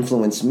people that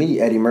influenced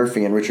me, Eddie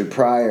Murphy and Richard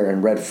Pryor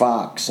and Red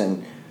Fox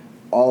and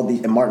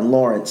and Martin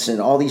Lawrence and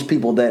all these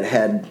people that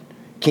had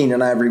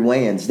Keenan Ivory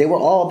Wayans. They were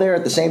all there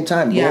at the same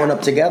time, growing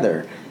up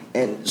together.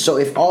 And so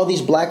if all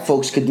these black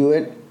folks could do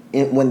it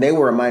when they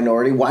were a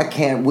minority, why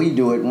can't we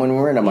do it when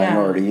we're in a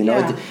minority? You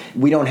know,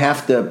 we don't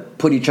have to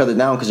put each other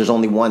down because there's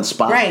only one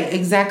spot. Right,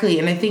 exactly.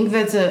 And I think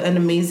that's an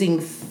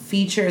amazing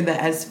feature that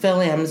as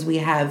Philams we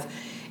have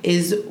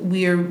is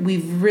we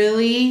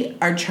really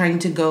are trying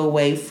to go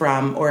away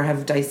from or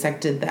have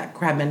dissected that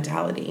crab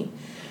mentality.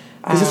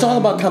 Because it's all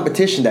about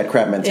competition, that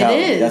crab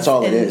mentality. It is. That's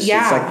all it is.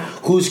 Yeah. It's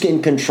like who's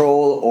in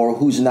control or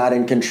who's not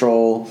in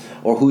control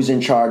or who's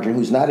in charge and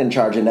who's not in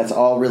charge. And that's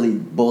all really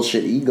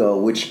bullshit ego,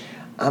 which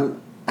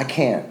I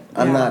can't.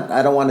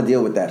 I don't want to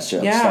deal with that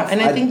shit. Yeah,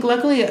 and I think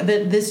luckily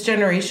this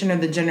generation or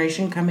the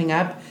generation coming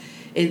up,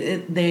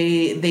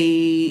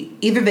 they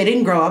either they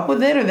didn't grow up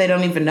with it or they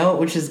don't even know it,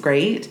 which is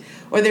great,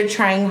 or they're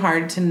trying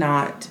hard to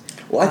not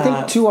I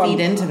think too,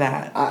 feed into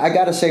that. I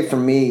got to say, for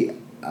me,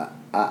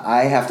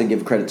 I have to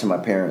give credit to my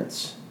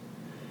parents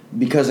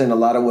because in a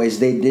lot of ways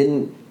they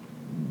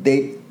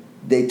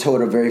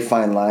towed a very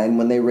fine line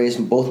when they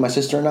raised both my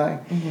sister and I,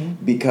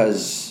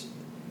 because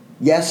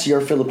yes, you're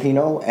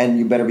Filipino, and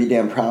you better be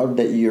damn proud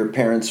that your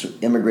parents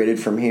immigrated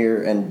from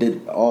here and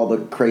did all the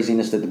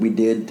craziness that we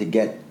did to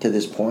get to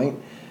this point.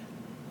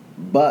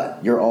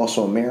 But you're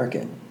also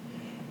American.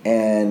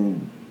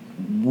 And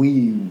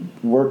we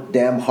worked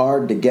damn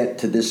hard to get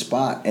to this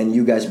spot, and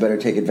you guys better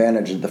take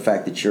advantage of the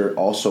fact that you're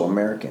also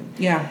American.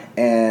 Yeah.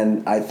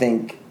 And I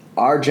think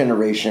our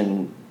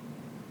generation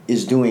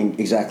is doing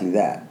exactly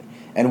that.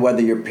 And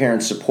whether your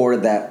parents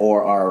supported that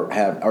or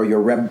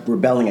you're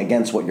rebelling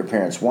against what your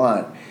parents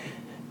want,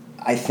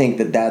 I think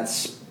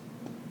that's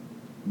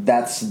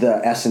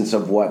the essence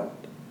of what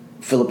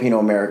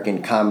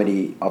Filipino-American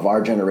comedy of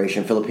our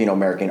generation,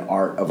 Filipino-American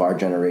art of our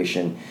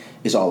generation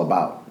is all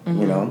about,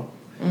 you know?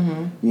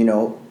 You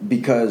know,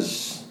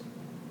 because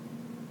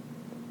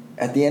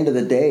at the end of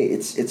the day,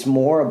 it's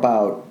more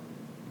about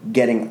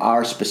getting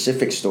our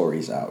specific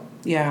stories out.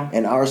 Yeah.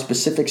 And our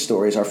specific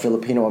stories are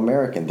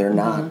Filipino-American. They're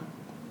not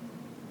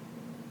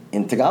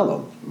in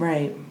Tagalog.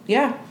 Right.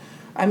 Yeah.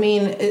 I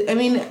mean,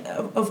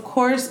 of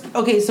course.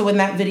 Okay, so when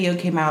that video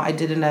came out, I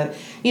did another.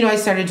 You know, I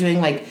started doing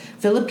like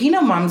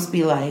Filipino moms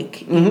be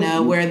like, you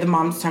know, where the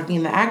mom's talking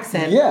in the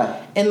accent.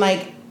 Yeah. And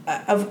like,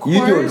 of course,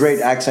 you do a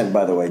great accent,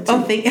 by the way. Too.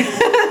 Oh, thank.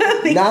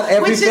 Not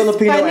every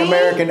Filipino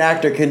American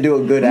actor can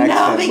do a good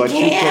accent. No, they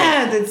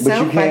can't. It's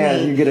so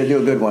funny. You gotta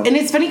do a good one. And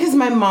it's funny because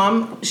my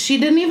mom, she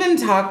doesn't even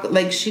talk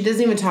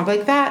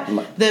like that.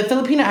 The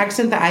Filipino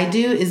accent that I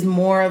do is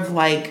more of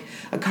like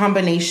a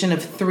combination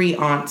of three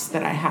aunts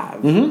that I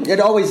have. It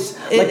always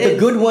the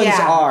good ones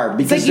are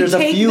because it's like there's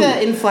a few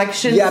the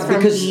inflections. Yeah,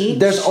 because each.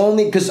 There's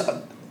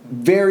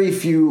very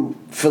few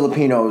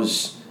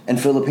Filipinos and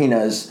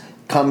Filipinas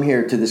come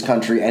here to this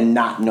country and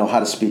not know how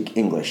to speak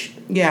English.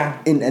 Yeah.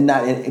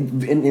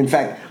 In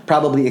fact,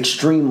 probably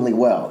extremely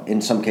well in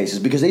some cases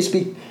because they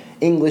speak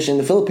English in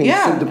the Philippines.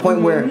 Yeah. To the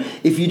point where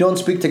if you don't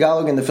speak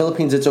Tagalog in the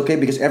Philippines, it's okay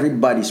because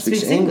everybody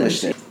speaks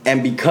English.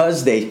 And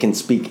because they can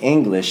speak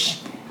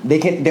English,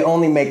 they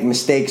only make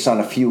mistakes on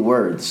a few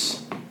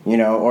words, you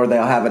know, or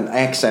they'll have an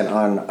accent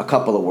on a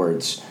couple of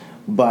words.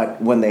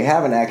 But when they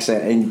have an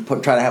accent and you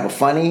try to have a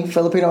funny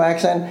Filipino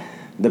accent,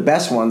 the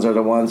best ones are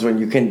the ones when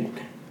you can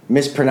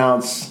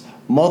mispronounce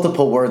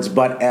multiple words,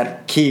 but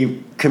at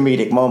key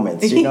comedic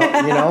moments, you know,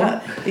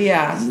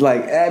 Yeah.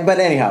 Like, but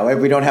anyhow,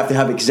 we don't have to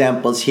have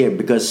examples here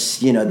because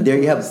there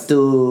you have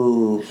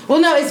to.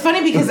 Well, no, it's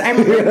funny because I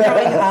remember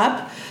growing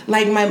up,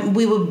 like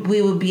we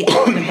would be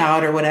out and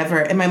about or whatever,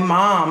 and my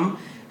mom,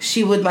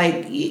 she would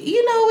like, we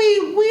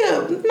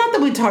not that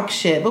we talk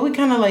shit, but we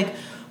kind of like,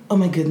 oh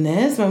my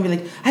goodness, Mom would be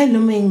like, ay,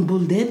 lumeng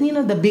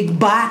buldet, the big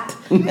butt.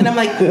 And I'm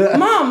like,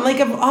 Mom,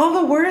 like of all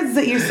the words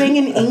that you're saying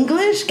in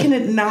English, can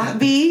it not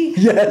be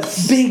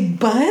big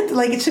butt?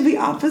 Like it should be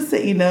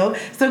opposite,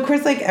 So of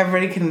course, like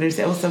everybody can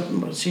understand.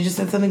 Well, she just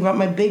said something about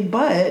my big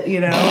butt, So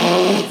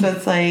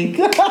it's like,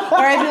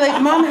 or I'd be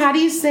like, Mom, how do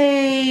you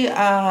say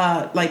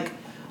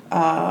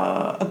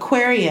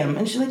aquarium?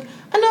 And she's like,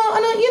 I know,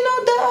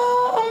 the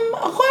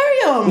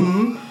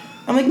aquarium.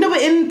 I'm like, no,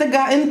 but in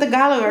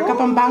Tagalog or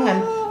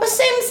Kapampangan.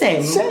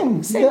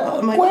 Same. Yeah,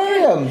 I'm like,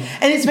 aquarium. okay.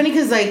 And it's funny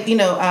because, like,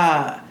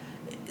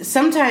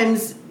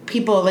 sometimes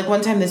people, like,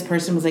 one time this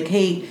person was like,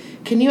 hey,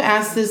 can you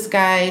ask this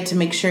guy to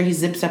make sure he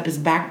zips up his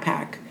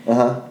backpack?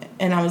 Uh-huh.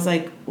 And I was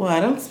like, well, I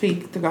don't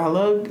speak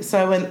Tagalog. So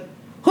I went,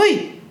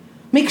 Hoy,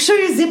 make sure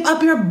you zip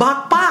up your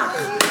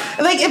backpack.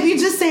 Like, if you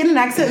just say it in an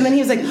accent, and then he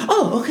was like,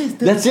 oh, okay.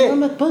 That's it.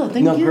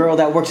 Thank you. Girl,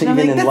 that works even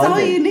like, in that's London.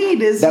 That's all you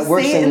need is that to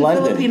works say it in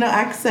London. Filipino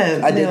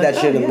accent. I did that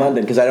shit in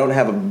London because I don't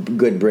have a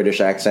good British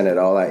accent at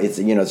all. It's,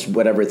 it's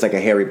whatever. It's like a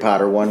Harry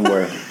Potter one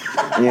where,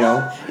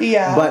 Yeah.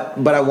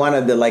 But I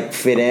wanted to, like,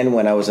 fit in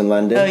when I was in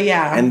London. Oh,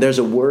 yeah. And there's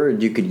a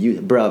word you could use.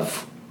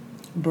 Bruv.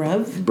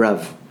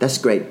 Bruv? That's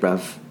great,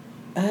 bruv.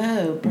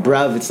 Oh,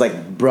 bruv. It's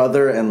like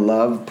brother and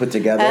love put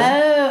together.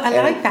 Oh,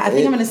 I like that. I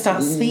think I'm gonna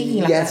start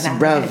speaking like that now.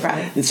 Bruv.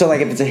 Okay, so like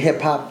if it's a hip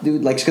hop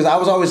dude, like because I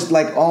was always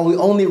like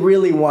only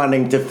really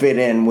wanting to fit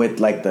in with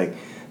like the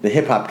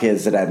hip hop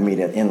kids that I'd meet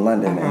in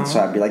London, and so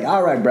I'd be like,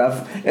 all right,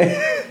 bruv.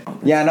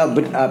 Yeah, no,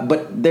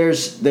 but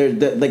there's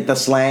the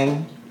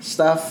slang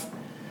stuff.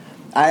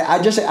 I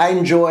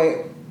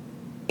enjoy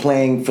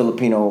playing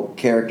Filipino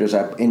characters.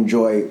 I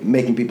enjoy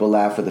making people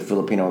laugh with a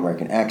Filipino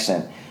American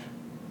accent,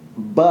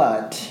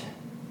 but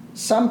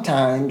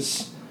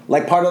sometimes,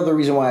 like part of the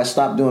reason why I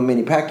stopped doing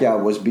Manny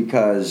Pacquiao was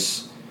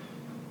because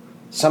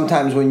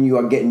sometimes when you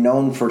are getting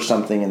known for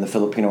something in the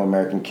Filipino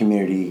American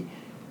community,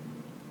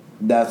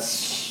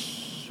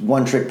 that's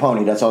one trick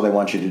pony. That's all they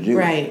want you to do.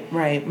 Right.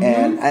 Mm-hmm.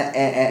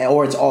 And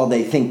or it's all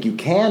they think you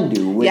can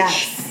do. Which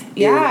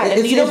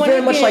it's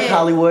very much like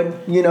Hollywood,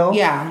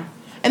 Yeah,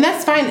 and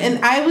that's fine. And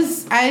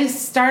I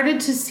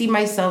started to see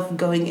myself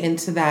going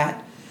into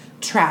that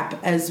trap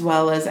as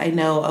well as I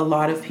know a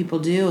lot of people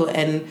do,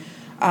 and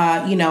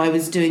I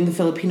was doing the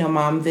Filipino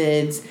mom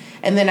vids,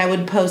 and then I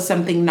would post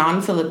something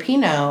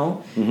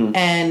non-Filipino,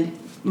 and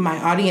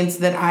my audience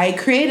that I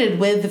created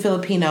with the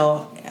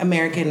Filipino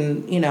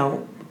American,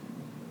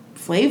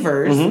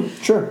 flavors,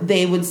 sure,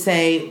 they would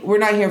say, we're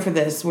not here for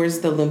this, where's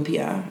the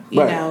lumpia,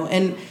 you know,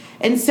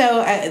 and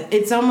so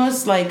it's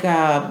almost like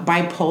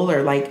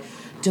bipolar, like,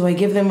 do I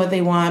give them what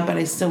they want, but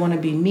I still want to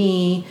be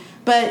me?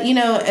 But,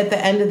 at the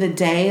end of the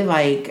day,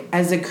 like,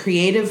 as a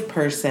creative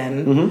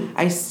person,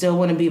 I still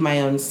want to be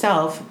my own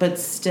self, but I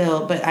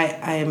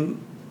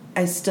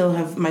still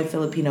have my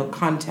Filipino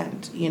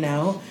content,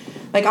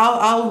 Like,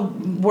 I'll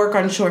work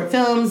on short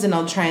films, and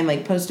I'll try and,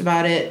 like, post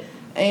about it.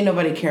 Ain't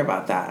nobody care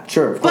about that.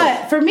 Sure, of course.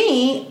 But for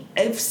me,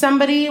 if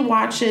somebody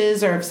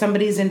watches or if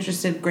somebody's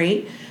interested,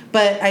 great.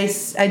 But I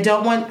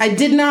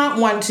did not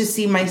want to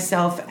see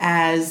myself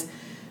as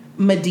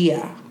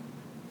Medea.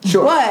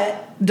 Sure. But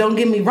don't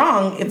get me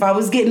wrong, if I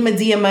was getting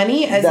Medea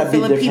money as a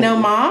Filipino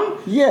mom,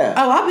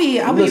 I'll be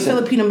a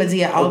Filipino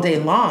Medea all day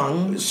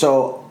long.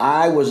 So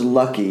I was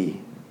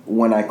lucky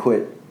when I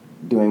quit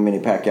doing Manny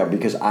Pacquiao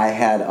because I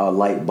had a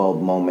light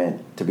bulb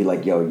moment to be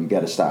like, yo, you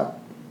got to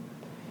stop.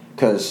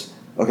 Because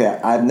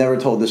I've never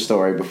told this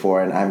story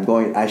before, and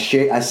I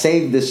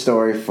saved this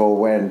story for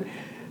when.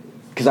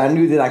 Because I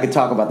knew that I could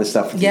talk about this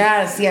stuff with you.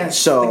 Yes.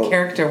 So the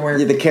character work.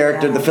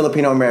 The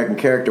Filipino American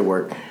character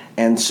work.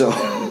 And so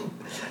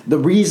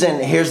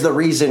here's the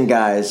reason,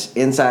 guys,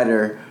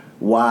 insider,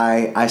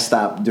 why I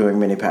stopped doing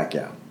Manny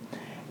Pacquiao.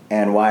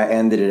 And why I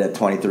ended it at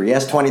 23.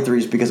 Yes, 23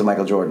 is because of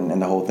Michael Jordan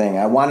and the whole thing.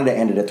 I wanted to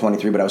end it at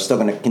 23, but I was still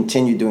going to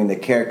continue doing the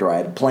character I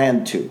had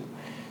planned to.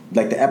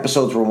 Like the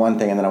episodes were one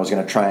thing, and then I was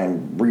going to try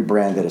and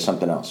rebrand it as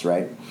something else,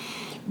 right?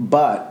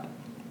 But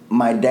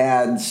my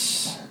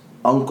dad's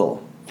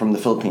uncle from the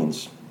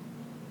Philippines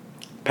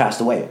passed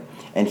away,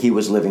 and he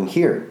was living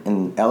here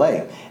in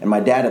LA, and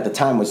my dad at the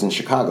time was in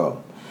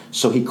Chicago.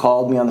 So he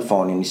called me on the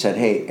phone and he said,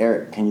 hey,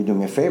 Eric, can you do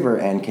me a favor,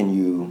 and can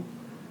you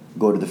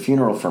go to the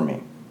funeral for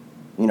me,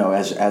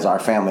 as our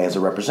family, as a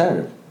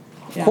representative?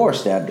 Of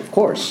course, Dad, of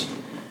course.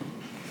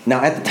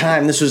 Now at the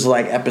time, this was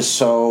like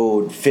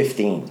episode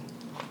 15,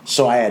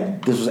 So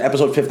this was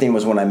episode 15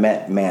 was when I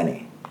met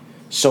Manny.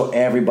 So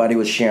everybody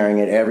was sharing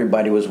it,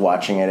 everybody was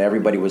watching it,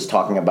 everybody was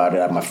talking about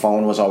it. My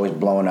phone was always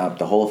blowing up,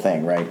 the whole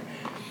thing, right?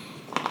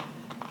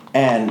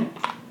 And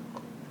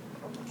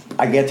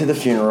I get to the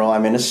funeral,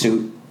 I'm in a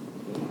suit,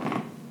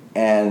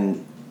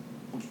 and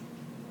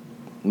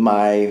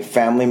my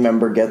family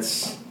member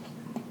gets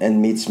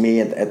and meets me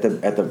at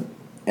the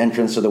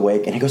entrance of the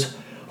wake, and he goes,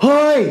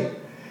 "Hi,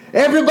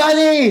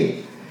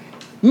 everybody!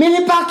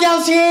 Manny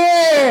Pacquiao's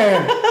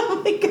here!"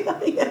 Oh my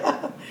God,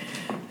 yeah.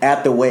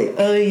 At the wake.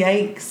 Oh,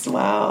 yikes.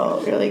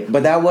 Wow. You're like,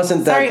 but that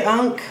wasn't sorry,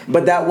 Unc.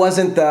 But that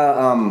wasn't the,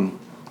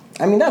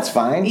 I mean, that's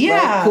fine. Yeah,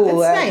 right? Cool.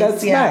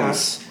 that's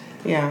nice. Nice.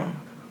 Yeah.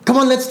 Come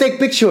on, let's take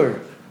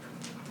picture.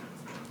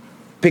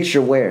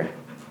 Picture where?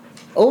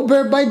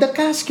 Over by the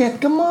casket.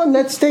 Come on,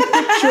 let's take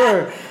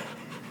picture.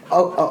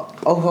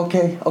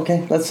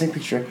 Okay, let's take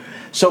picture.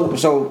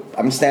 So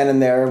I'm standing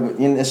there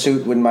in a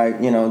suit with my,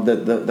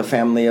 the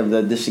family of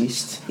the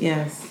deceased.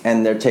 Yes.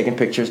 And they're taking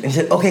pictures. And he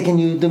said, "Okay, can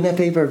you do me a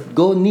favor?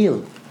 Go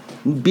kneel.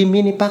 Be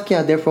Manny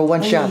Pacquiao there for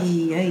one shot."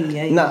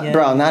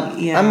 Bro, not.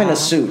 Yeah. I'm in a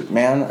suit,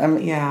 man.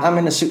 I'm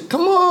in a suit.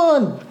 Come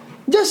on,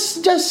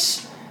 just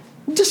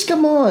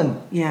come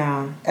on.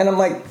 Yeah. And I'm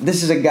like,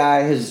 this is a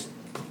guy who's,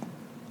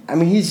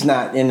 he's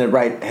not in the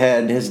right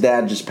head. His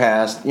dad just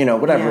passed,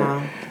 whatever.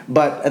 Yeah.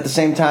 But at the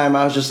same time,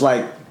 I was just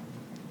like,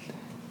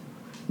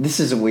 this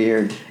is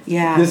weird.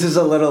 Yeah. This is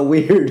a little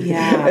weird.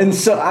 Yeah. And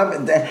so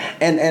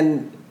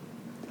and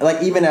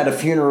like even at a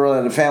funeral,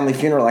 at a family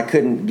funeral, I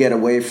couldn't get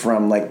away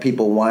from like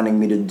people wanting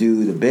me to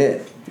do the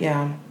bit.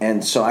 Yeah.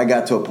 And so I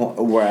got to a point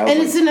where I was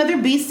it's another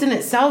beast in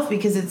itself,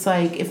 because it's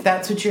like, if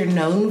that's what you're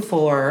known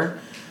for,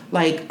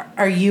 like,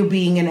 are you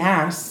being an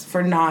ass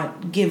for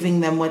not giving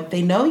them what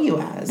they know you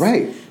as?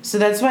 Right. So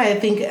that's why I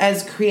think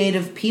as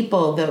creative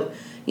people that,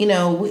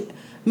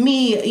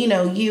 we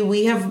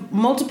have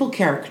multiple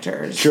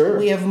characters. Sure.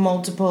 We have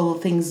multiple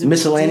things.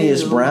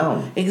 Miscellaneous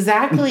Brown.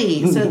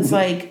 Exactly. So it's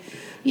like,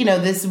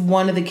 this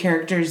one of the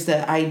characters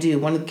that I do,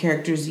 one of the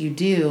characters you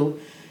do,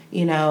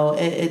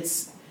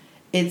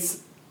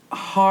 it's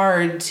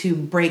hard to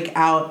break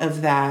out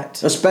of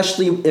that.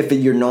 Especially if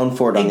you're known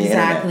for it on the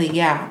internet. Exactly,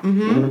 yeah.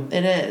 Mm-hmm.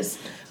 It is.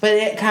 But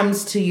it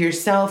comes to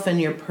yourself and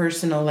your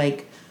personal,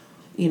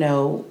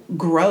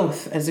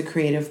 growth as a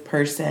creative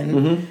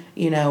person.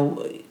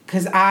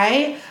 Because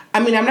I'm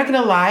not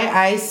going to lie,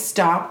 I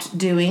stopped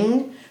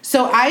doing...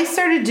 So I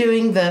started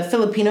doing the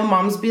Filipino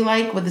Moms Be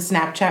Like with the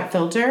Snapchat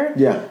filter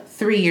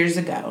 3 years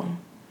ago.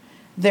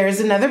 There's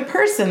another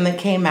person that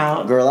came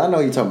out. Girl, I know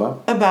what you're talking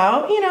about.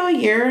 About, a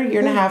year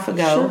and a half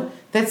ago. Sure.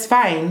 That's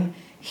fine.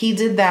 He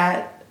did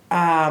that.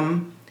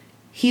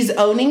 He's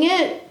owning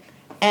it,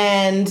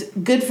 and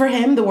good for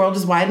him. The world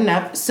is wide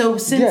enough. So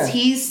since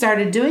he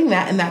started doing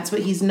that, and that's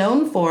what he's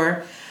known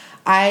for,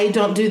 I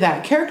don't do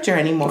that character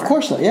anymore. Of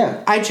course not,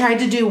 yeah. I tried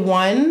to do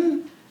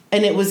one,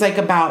 and it was like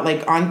about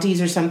like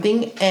aunties or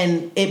something,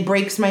 and it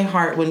breaks my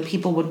heart when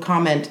people would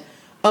comment,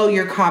 "Oh,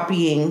 you're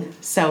copying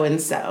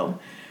so-and-so."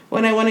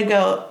 When I want to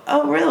go,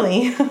 "Oh,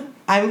 really?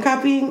 I'm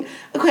copying?"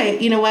 Okay,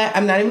 you know what?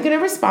 I'm not even going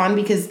to respond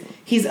because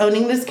he's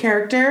owning this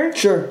character.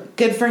 Sure.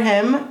 Good for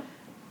him.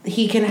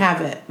 He can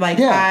have it. Like,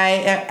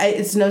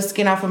 it's no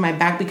skin off of my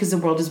back because the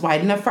world is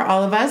wide enough for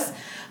all of us.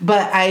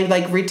 But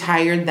I,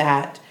 retired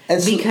that.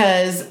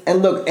 Because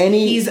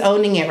he's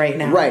owning it right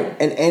now. Right.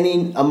 And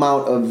any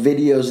amount of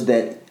videos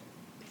that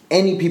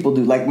any people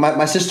do. Like,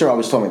 my sister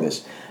always told me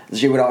this.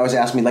 She would always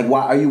ask me,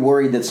 why are you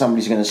worried that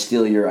somebody's going to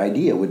steal your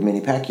idea with Manny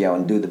Pacquiao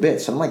and do the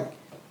bits? I'm like,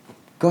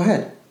 go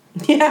ahead.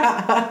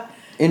 Yeah.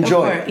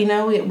 Enjoy.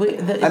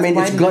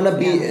 It's going to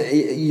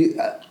be...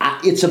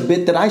 it's a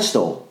bit that I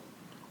stole,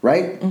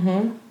 right?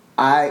 Mm-hmm.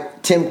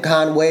 Tim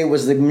Conway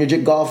was the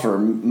midget golfer.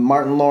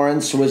 Martin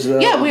Lawrence was the...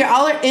 Yeah, we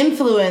all are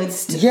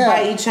influenced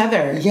by each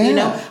other.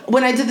 Yeah.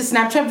 When I did the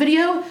Snapchat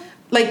video,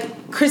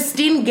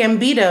 Christine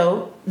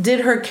Gambito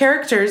did her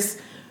characters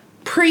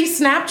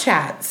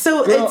pre-Snapchat.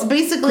 So it's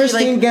basically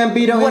Christine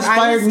Gambito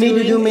inspired me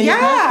to do Manny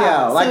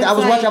Pacquiao. I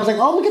was watching, I was like,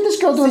 oh, look at this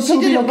girl doing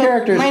Filipino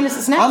characters. Minus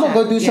the Snapchat. I'm going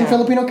to go do some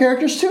Filipino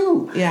characters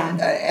too. Yeah.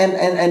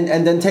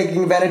 And then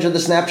taking advantage of the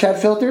Snapchat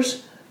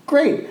filters.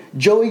 Great.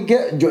 Joey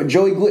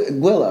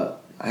Guilla.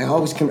 I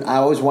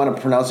always want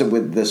to pronounce it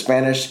with the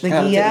Spanish.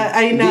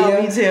 I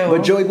know, me too.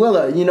 But Joey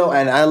Guilla,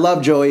 and I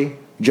love Joey.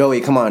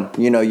 Joey, come on,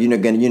 you're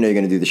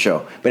gonna do the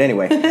show. But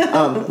anyway,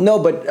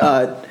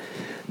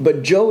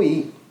 but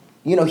Joey,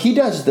 he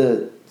does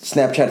the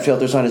Snapchat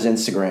filters on his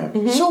Instagram.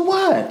 Mm-hmm. So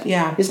what?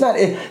 Yeah, it's not.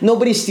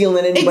 Nobody's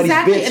stealing anybody's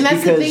bits. And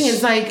that's the thing.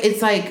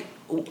 It's like.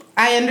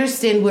 I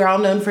understand we're all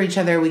known for each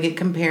other. We get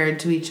compared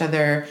to each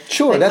other.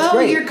 Sure, that's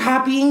great. Oh, you're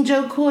copying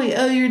Joe Coy.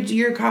 Oh,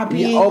 you're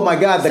copying. Yeah, oh my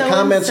God, the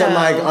comments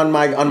on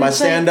my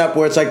stand up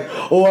where it's like,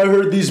 oh, I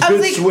heard these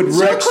bits with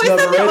Rex Navarrete. Joe Coy's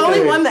not the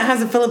only one that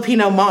has a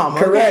Filipino mom.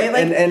 Correct,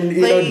 okay?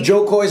 and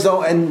Joe Coy's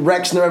and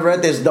Rex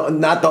Navarrete is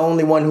not the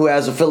only one who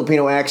has a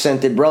Filipino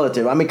accented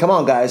relative. I mean, come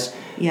on, guys.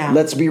 Yeah.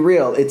 Let's be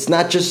real. It's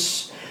not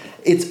just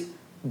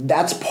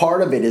that's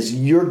part of it, is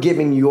you're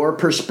giving your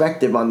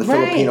perspective on the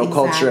Filipino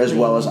culture as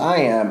well as I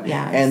am.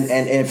 Yes.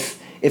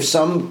 And if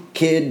some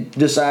kid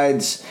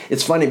decides,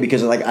 it's funny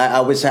because like I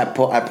always I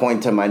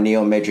point to my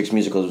Neo Matrix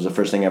musical. It was the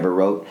first thing I ever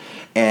wrote,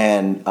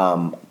 and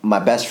my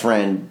best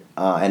friend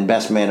and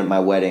best man at my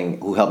wedding,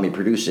 who helped me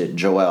produce it,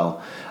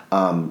 Joel,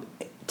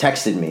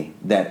 texted me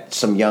that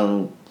some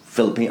young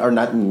Filipino, or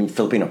not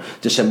Filipino,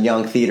 just some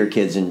young theater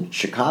kids in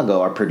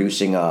Chicago are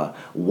producing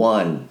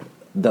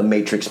the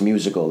Matrix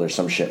musical or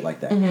some shit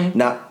like that. Mm-hmm.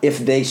 Now, if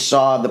they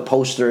saw the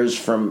posters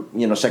from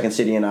Second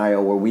City in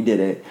Iowa where we did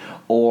it,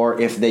 or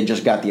if they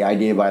just got the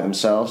idea by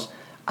themselves,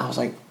 I was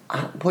like,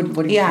 what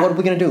are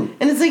we gonna do?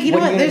 And it's like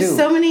there's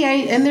so many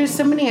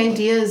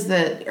ideas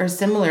that are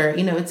similar.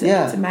 It's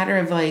a matter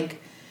of like,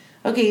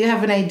 okay, you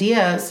have an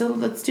idea, so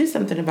let's do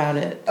something about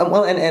it.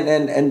 Well,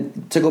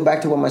 and to go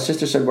back to what my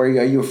sister said, are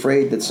you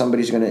afraid that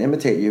somebody's going to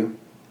imitate you?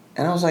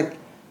 And I was like,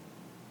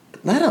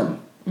 let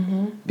them.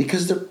 Mm-hmm.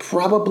 Because they're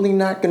probably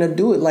not going to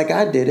do it like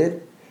I did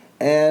it.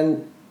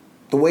 And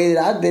the way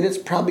that I did it's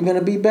probably going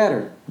to be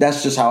better.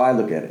 That's just how I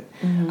look at it.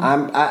 Mm-hmm.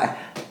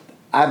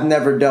 I've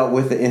never dealt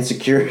with the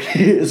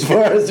insecurity as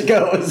far as it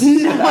goes.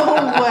 No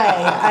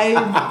way.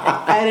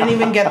 I didn't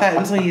even get that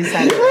until you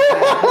said it.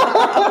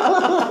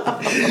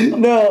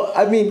 No,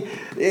 I mean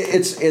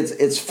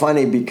it's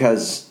funny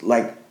because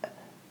like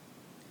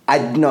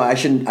I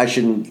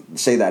shouldn't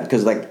say that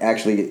because like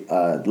actually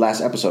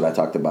last episode I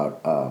talked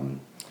about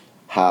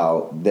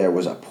how there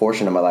was a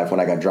portion of my life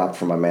when I got dropped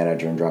from my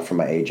manager and dropped from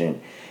my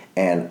agent,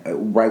 and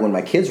right when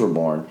my kids were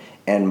born,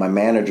 and my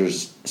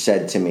managers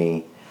said to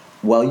me,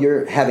 well,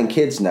 you're having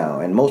kids now,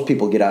 and most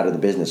people get out of the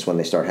business when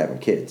they start having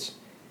kids.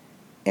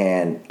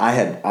 And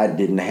I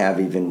didn't have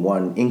even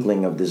one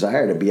inkling of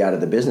desire to be out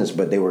of the business,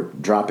 but they were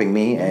dropping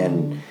me,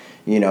 and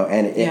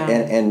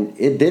and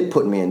it did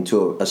put me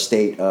into a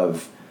state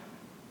of,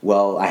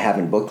 well, I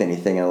haven't booked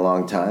anything in a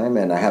long time,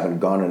 and I haven't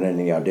gone on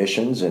any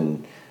auditions,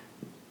 and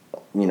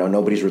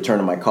nobody's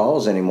returning my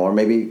calls anymore.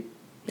 Maybe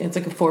it's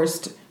like a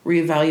forced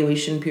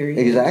reevaluation period.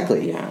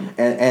 Exactly. Yeah.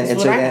 And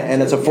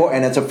it's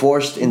a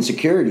forced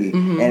insecurity.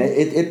 Mm-hmm. And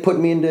it put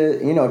me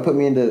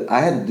into I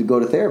had to go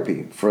to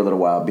therapy for a little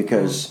while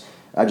because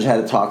I just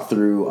had to talk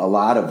through a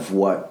lot of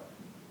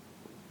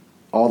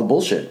all the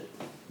bullshit,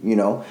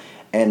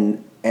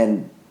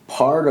 and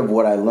part of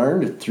what I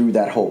learned through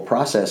that whole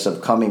process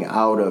of coming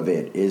out of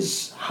it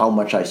is how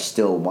much I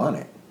still want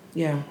it.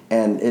 Yeah.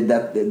 And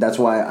that's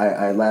why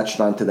I latched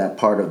onto that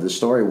part of the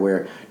story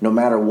where no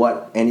matter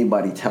what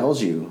anybody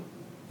tells you,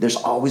 there's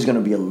always going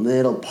to be a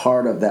little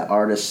part of that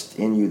artist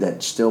in you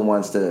that still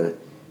wants to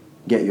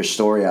get your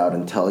story out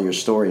and tell your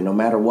story, no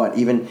matter what.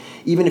 Even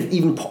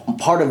if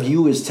part of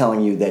you is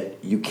telling you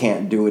that you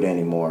can't do it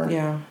anymore.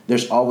 Yeah.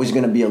 There's always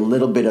going to be a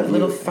little bit of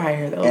little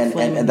fire,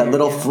 flame, and that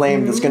little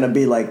flame that's going to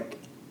be like,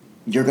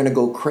 you're going to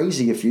go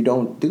crazy if you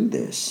don't do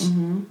this.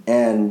 Mm-hmm.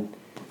 And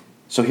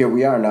so here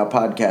we are now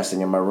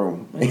podcasting in my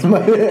room. That's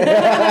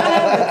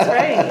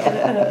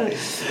right.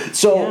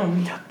 So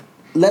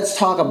let's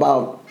talk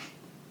about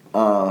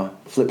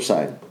flip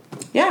side.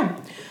 Yeah.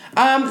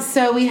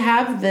 So we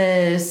have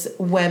this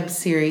web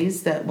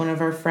series that one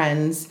of our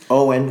friends,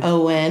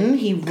 Owen,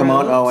 he wrote. Come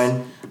on,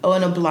 Owen.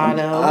 Owen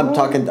Oblado.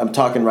 I'm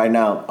talking right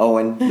now,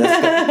 Owen. You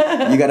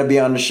got to be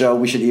on the show.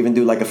 We should even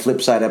do like a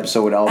flip side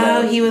episode with all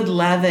that. Oh, he would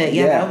love it.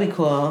 Yeah, that would be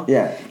cool.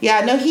 Yeah.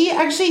 Yeah, no, he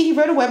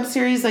wrote a web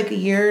series like a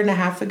year and a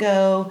half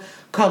ago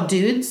called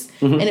Dudes,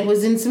 mm-hmm. and it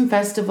was in some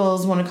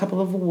festivals, won a couple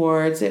of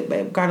awards.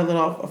 It got a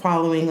little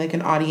following, like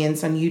an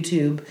audience on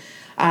YouTube.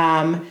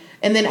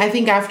 And then I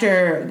think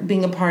after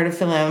being a part of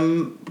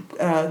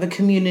the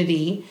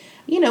community,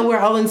 we're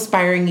all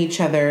inspiring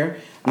each other.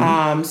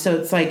 Mm-hmm. So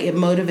it's like it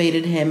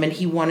motivated him, and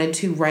he wanted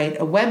to write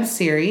a web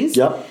series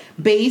loosely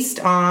based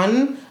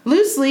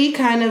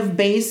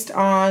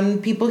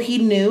on people he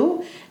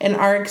knew and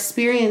our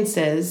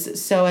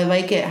experiences. So I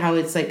like it how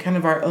it's like kind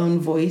of our own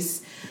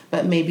voice,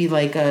 but maybe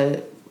like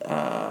a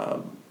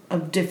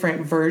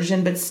different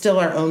version, but still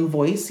our own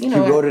voice. He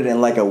wrote it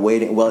in like a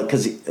waiting. Well,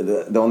 because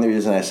the only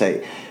reason I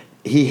say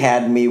he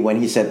had me when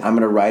he said I'm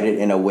going to write it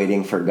in a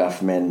Waiting for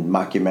Guffman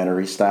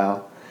mockumentary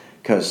style.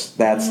 Because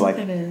that's like,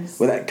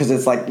 because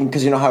it's like,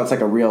 because you know how it's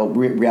like a real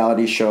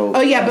reality show. Oh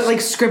yeah, but like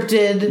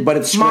scripted. But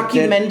it's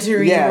scripted.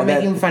 Mockumentary. Yeah, we're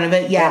making fun of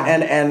it. Yeah,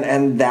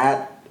 and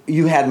that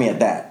you had me at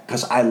that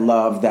because I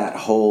love that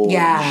whole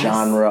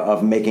genre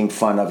of making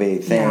fun of a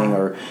thing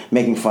or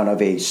making fun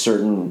of a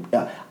certain.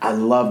 I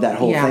love that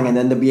whole thing, and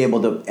then to be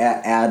able to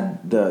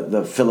add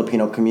the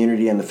Filipino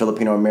community and the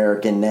Filipino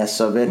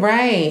Americanness of it,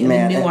 right?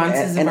 Man, and the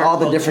nuances and of all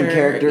our the different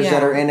characters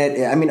that are in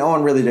it. I mean,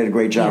 Owen really did a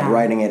great job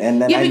writing it,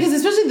 and then because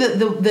especially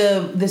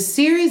the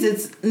series,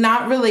 it's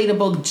not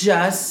relatable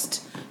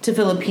just to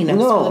Filipinos,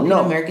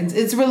 Filipino Americans.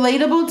 It's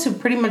relatable to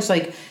pretty much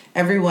like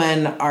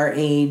everyone our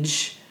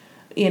age.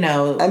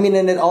 I mean,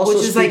 and it also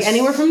which is like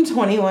anywhere from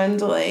 21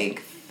 to like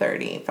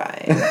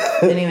 35.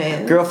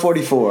 Anyway, girl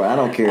 44. I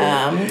don't care.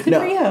 Good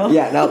for you.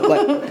 Yeah, no,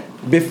 but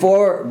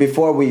Before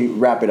we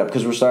wrap it up,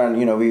 because we're starting,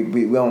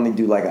 we only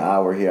do like an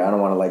hour here. I don't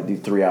want to do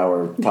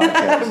 3-hour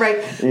podcasts.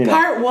 Right.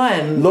 Part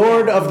 1.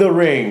 Lord of the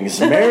Rings,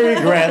 Mary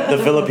Grant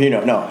the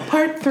Filipino. No.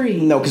 Part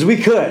 3. No, because we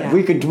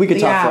could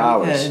talk for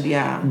hours. We could,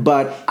 yeah.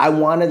 But I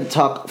wanted to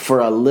talk for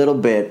a little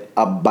bit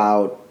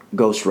about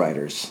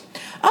ghostwriters.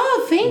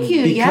 Oh, thank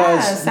you.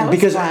 Yes, that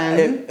was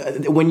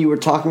fun. When you were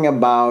talking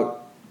about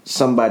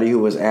somebody who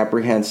was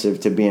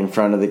apprehensive to be in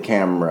front of the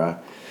camera,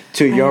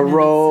 to your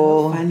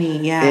role in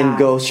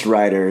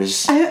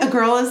Ghostwriters. A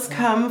girl has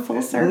come full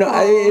circle. No,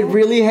 it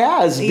really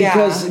has,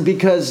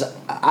 because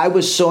I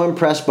was so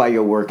impressed by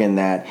your work in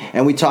that.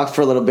 And we talked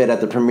for a little bit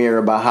at the premiere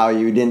about how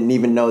you didn't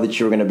even know that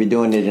you were going to be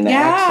doing it in an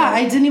accent. Yeah,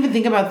 I didn't even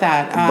think about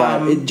that.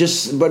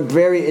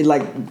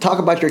 Talk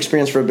about your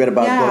experience for a bit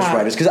about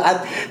Ghostwriters. Because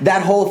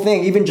that whole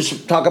thing, even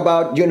just talk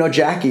about,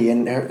 Jackie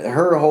and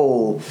her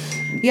whole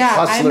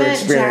hustler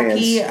experience.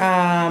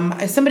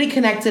 Jackie. Somebody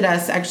connected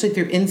us actually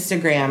through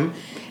Instagram.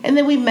 And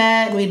then we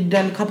met, we'd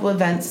done a couple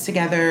events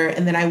together,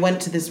 and then I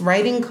went to this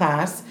writing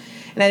class,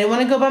 and I didn't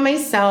want to go by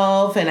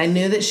myself, and I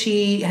knew that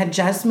she had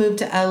just moved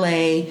to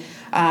LA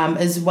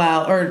as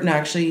well,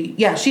 she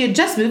had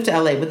just moved to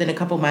LA within a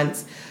couple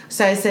months.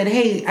 So I said,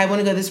 hey, I want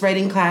to go to this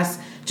writing class,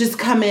 just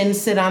come in,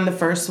 sit on the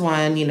first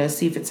one,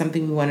 see if it's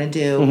something we want to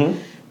do. Mm-hmm.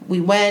 We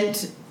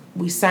went,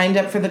 we signed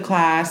up for the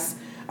class.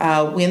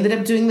 We ended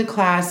up doing the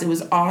class. It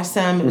was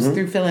awesome. It was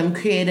through Film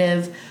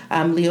Creative.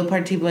 Leo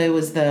Partible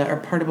was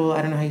Partible,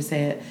 I don't know how you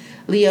say it.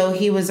 Leo,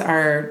 he was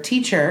our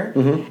teacher.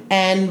 Mm-hmm.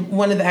 And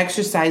one of the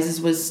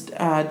exercises was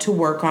to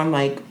work on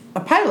a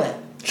pilot.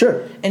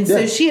 Sure. And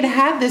so she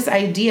had this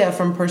idea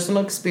from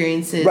personal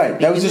experiences. Right.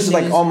 That was just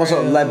almost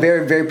a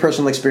very, very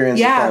personal experience.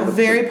 Yeah,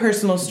 very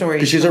personal story.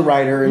 Because she's a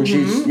writer and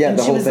she's, the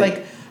whole thing. She was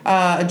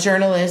a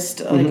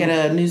journalist, at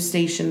a news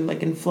station,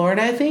 in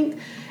Florida, I think.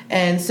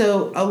 And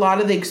so a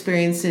lot of the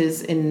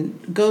experiences in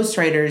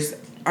ghostwriters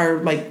are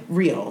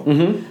real.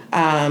 Mm-hmm.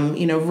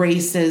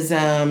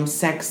 Racism,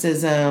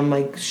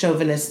 sexism,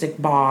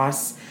 chauvinistic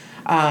boss.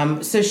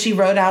 So she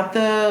wrote out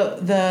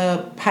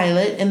the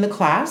pilot in the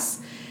class,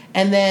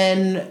 and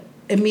then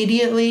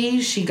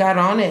immediately she got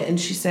on it and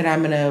she said,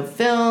 I'm going to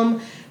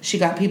film. She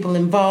got people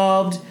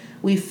involved.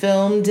 We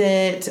filmed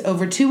it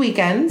over 2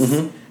 weekends.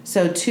 Mm-hmm.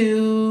 So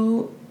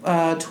 2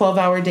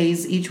 12-hour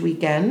days each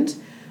weekend.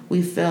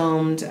 We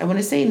filmed, I want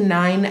to say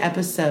 9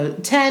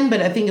 episodes, 10,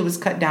 but I think it was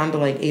cut down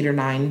to 8 or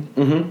 9.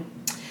 Mm-hmm.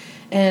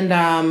 And,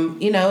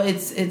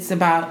 it's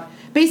about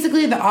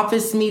basically The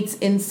Office meets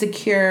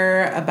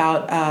Insecure,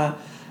 about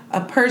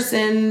a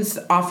person's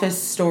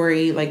office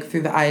story,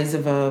 through the eyes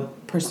of a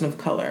person of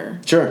color.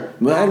 Sure.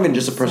 Well, not even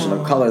just a person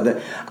of color.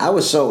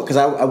 Because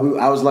I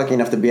was lucky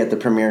enough to be at the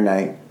premiere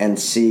night and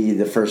see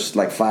the first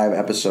 5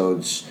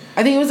 episodes.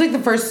 I think it was the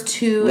first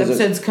 2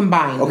 episodes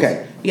combined.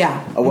 Okay.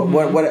 Yeah.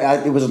 What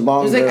it was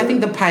longer. It was I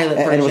think the pilot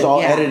version. And it was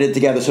all edited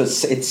together, so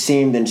it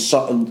seemed and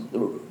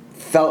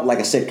felt like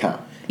a sitcom.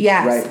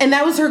 Yes. Right? And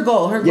that was her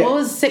goal. Her goal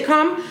was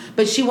sitcom,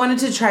 but she wanted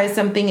to try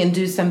something and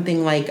do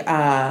something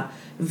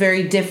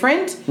very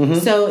different. Mm-hmm.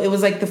 So it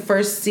was the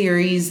first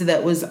series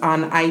that was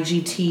on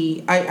IG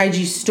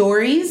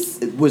Stories.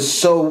 It was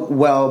so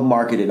well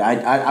marketed.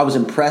 I was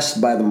impressed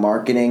by the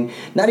marketing.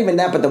 Not even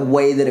that, but the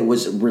way that it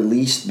was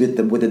released with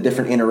the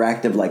different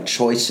interactive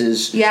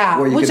choices. Yeah,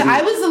 which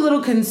I was a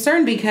little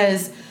concerned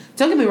because,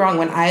 don't get me wrong,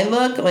 when I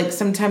look,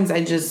 sometimes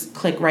I just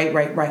click right.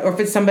 Or if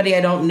it's somebody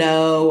I don't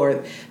know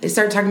or they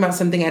start talking about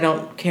something I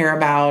don't care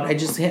about, I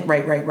just hit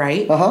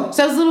right. Uh-huh.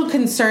 So I was a little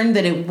concerned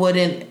that it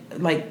wouldn't,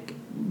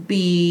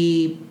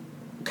 be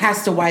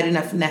cast a wide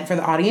enough net for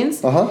the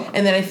audience. Uh-huh.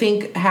 And then I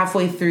think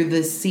halfway through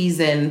this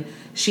season,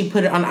 she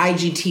put it on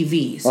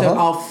IGTV, so it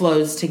all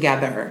flows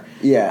together.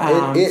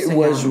 Yeah, it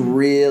was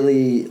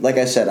really, like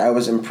I said, I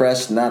was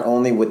impressed not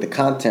only with the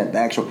content, the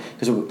actual,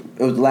 because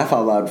it was laugh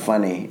out loud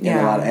funny,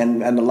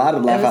 and a lot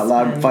of laugh out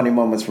loud funny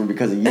moments were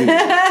because of you.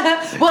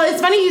 Well, it's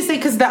funny you say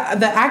because the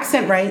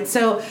accent, right?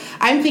 So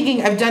I'm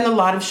thinking I've done a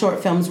lot of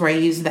short films where I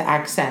use the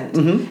accent,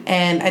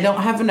 and I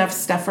don't have enough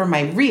stuff for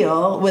my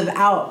reel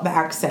without the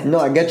accent. No,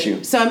 I get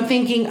you. So I'm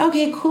thinking,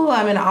 okay, cool.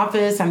 I'm in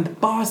office. I'm the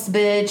boss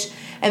bitch.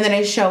 And then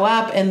I show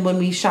up, and when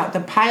we shot the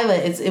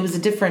pilot, it was a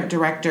different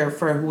director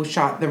who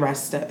shot the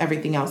rest of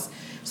everything else.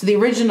 So the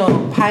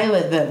original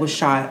pilot that was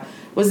shot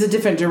was a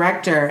different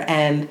director,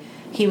 and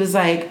he was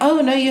like, oh,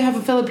 no, you have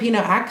a Filipino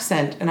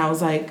accent. And I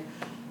was like,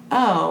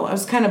 oh, I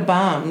was kind of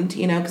bummed,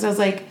 because I was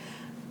like,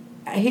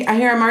 I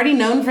hear I'm already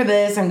known for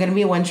this. I'm going to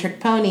be a one-trick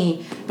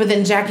pony. But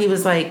then Jackie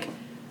was like,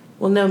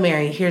 well, no,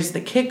 Mary, here's the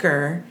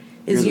kicker,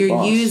 is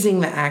you're using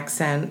the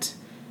accent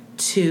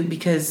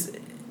because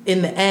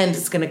in the end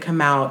it's going to come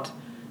out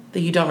that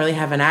you don't really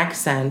have an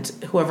accent.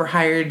 Whoever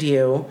hired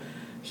you,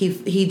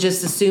 he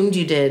just assumed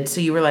you did.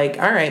 So you were like,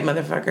 all right,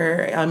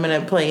 motherfucker, I'm going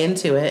to play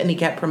into it. And he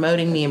kept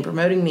promoting me.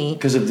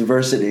 Because of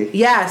diversity.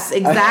 Yes,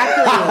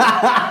 exactly. So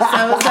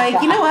I was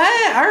like, you know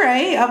what? All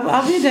right,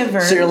 I'll be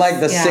diverse. So you're like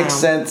the Sixth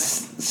Sense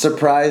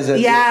surprise.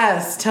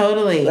 Yes,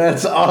 totally.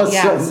 That's awesome.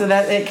 Yeah, so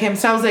that it came.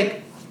 So I was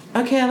like,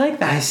 okay, I like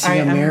that. I see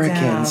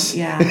Americans.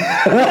 Yeah.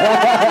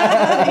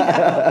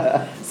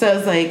 So I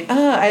was like,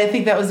 oh, I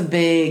think that was a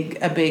big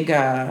mic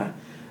drop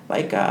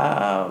part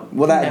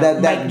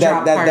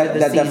of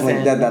the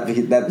season.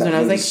 That when I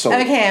was like, so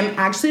okay, I'm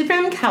actually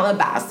from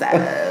Calabasas.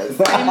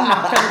 I'm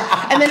not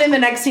from... And then in the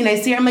next scene I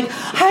see her, I'm like,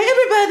 hi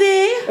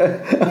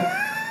everybody.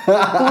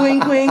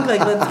 Wink, wink.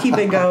 Like, let's keep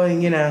it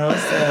going,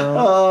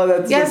 So,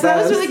 that's so that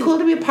was really cool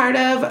to be a part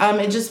of.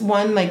 It just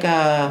won like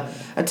a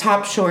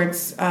Top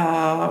Shorts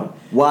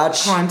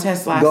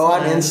contest last Go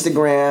on month.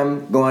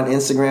 Go on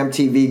Instagram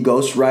TV,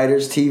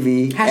 Ghostwriters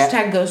TV.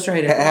 Hashtag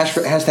Ghostwriters.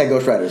 Hashtag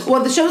Ghostwriters.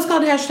 Well, the show is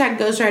called Hashtag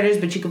Ghostwriters,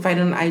 but you can find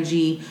it on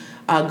IG.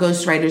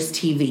 Ghostwriters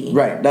TV.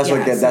 Right. That's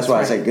why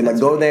I say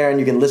go there and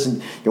you can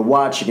listen, you can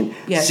watch, you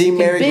can see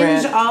Mary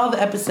Grant. Binge all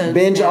the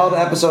episodes. All the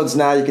episodes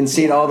now. You can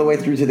see it all the way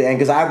through to the end.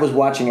 Because I was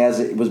watching as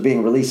it was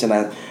being released, and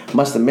I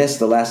must have missed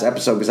the last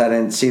episode because I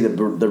didn't see the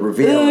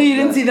reveal. Oh, you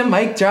didn't see the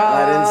mic drop.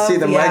 I didn't see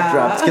the mic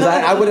drops because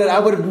I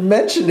would have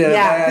mentioned it.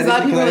 Yeah, because a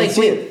lot of people are like,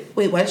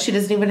 wait, what? She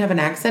doesn't even have an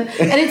accent.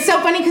 And it's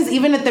so funny because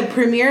even at the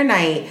premiere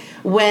night,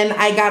 when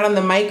I got on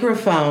the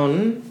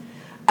microphone,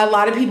 a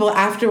lot of people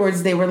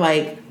afterwards, they were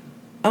like,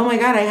 oh my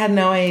God, I had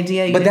no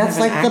idea you But that's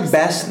have like an the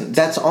best,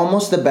 that's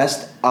almost the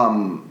best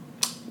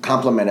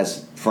compliment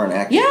as for an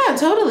actor. Yeah,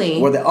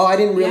 totally. I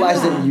didn't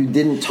realize that you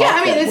didn't talk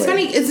that way. It's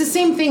funny. It's the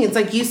same thing. It's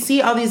like you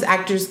see all these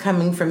actors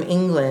coming from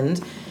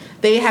England.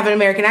 They have an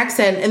American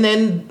accent, and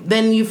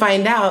then you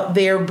find out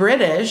they're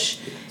British.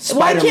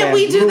 Spider-Man. Why can't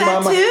we do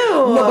that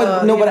too?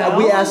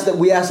 But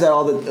we asked that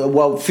all the.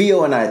 Well,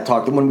 Theo and I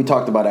talked when we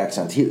talked about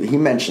accents. He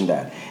mentioned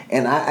that,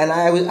 and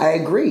I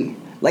agree.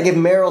 Like if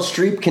Meryl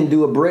Streep can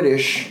do a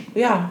British,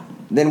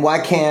 then why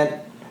can't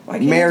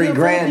Mary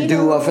Grant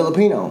do a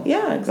Filipino?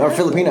 Yeah, exactly. Or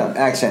Filipino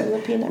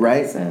accent,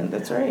 right? Accent.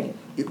 That's right.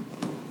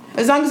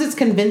 As long as it's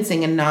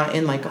convincing and not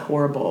in like a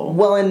horrible.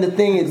 Well, and the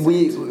thing is,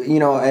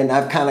 and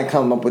I've kind of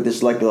come up with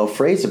this like little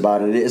phrase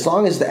about it. As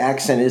long as the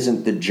accent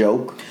isn't the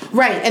joke,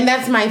 right? And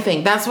that's my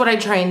thing. That's what I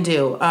try and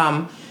do.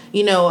 I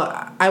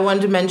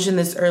wanted to mention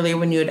this earlier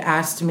when you had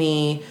asked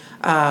me.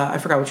 I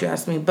forgot what you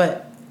asked me,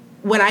 but.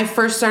 When I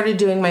first started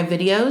doing my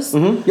videos,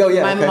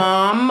 my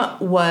mom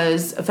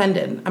was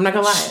offended. I'm not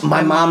gonna lie.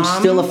 My mom's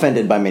still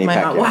offended by Mini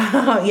Pacquiao.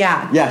 Wow,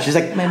 yeah. Yeah, she's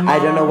like, I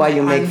don't know why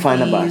you make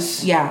fun of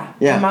us. Yeah.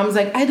 My mom's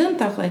like, I don't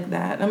talk like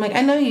that. I'm like,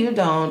 I know you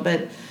don't,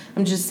 but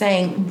I'm just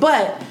saying.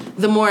 But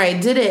the more I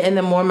did it, and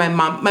the more my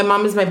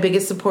mom is my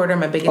biggest supporter,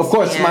 my biggest. Of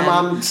course, fan. my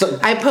mom.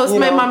 I post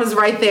my mom is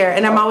right there,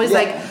 and I'm always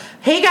like.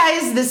 Hey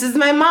guys, this is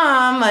my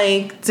mom.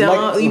 Like,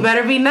 you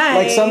better be nice.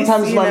 Like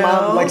sometimes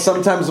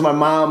my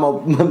mom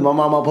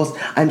will post.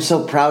 I'm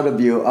so proud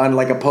of you on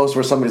like a post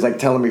where somebody's like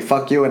telling me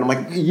fuck you, and I'm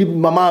like,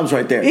 my mom's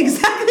right there.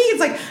 Exactly. It's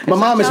like my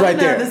mom is right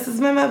there. This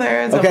is my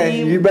mother. So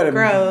okay, you better.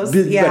 Gross.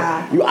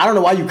 I don't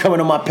know why you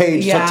coming on my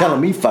page telling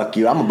me fuck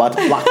you. I'm about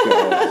to block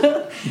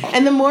you.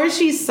 And the more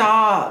she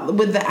saw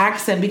with the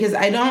accent, because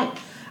I don't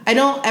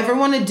ever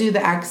want to do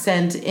the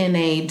accent in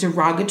a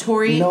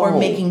derogatory or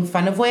making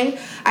fun of way.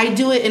 I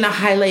do it in a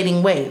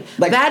highlighting way.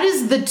 Like, that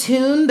is the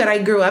tune that I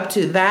grew up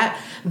to.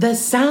 The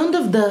sound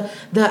of the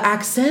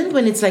accent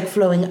when it's like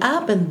flowing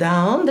up and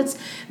down.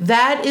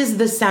 That is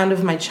the sound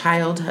of my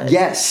childhood.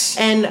 Yes,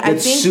 and I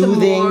think soothing.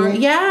 The more,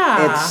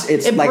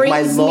 it's like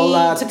my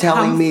Lola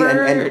telling me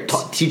and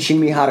teaching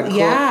me how to cook.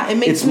 Yeah, it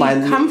makes me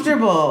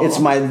comfortable. It's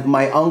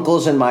my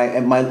uncles and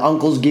my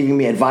uncles giving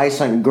me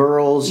advice on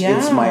girls. Yeah.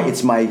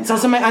 It's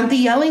also my auntie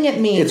yelling at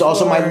me. It's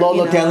also my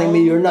Lola telling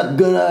me you're not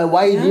gonna.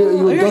 Why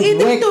you're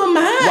eating too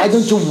much. Why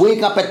don't you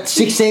wake up at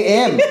 6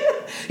 a.m.?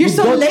 You're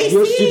so lazy.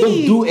 You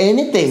don't do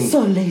anything.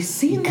 So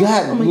lazy.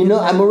 God,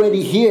 I'm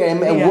already here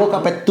and woke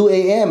up at 2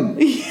 a.m.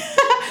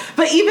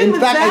 But even in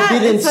fact, I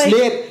didn't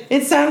sleep.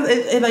 It sounds.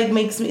 It like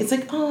makes me. It's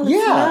like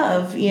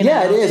love.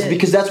 Yeah, it is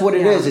because that's what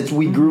it is. It's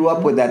we grew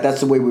up with that.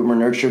 That's the way we were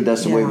nurtured.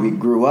 That's the way we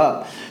grew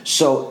up.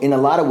 So in a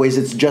lot of ways,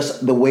 it's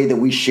just the way that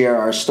we share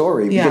our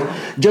story. Because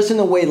just in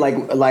the way like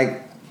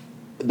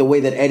the way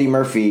that Eddie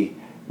Murphy,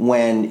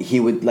 when he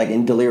would like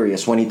in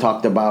Delirious, when he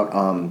talked about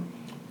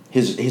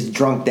his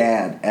drunk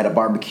dad at a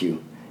barbecue.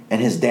 And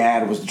his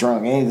dad was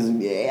drunk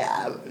and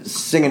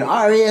singing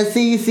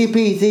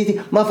R-E-S-C-C-P-C-T,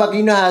 motherfucker,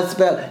 you know how to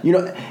spell,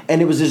 and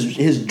it was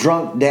his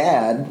drunk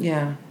dad.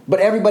 Yeah. But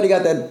everybody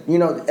got that,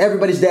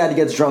 everybody's dad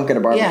gets drunk at a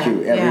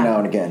barbecue every now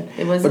and again.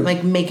 It wasn't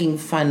like making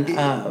fun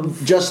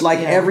of. Just like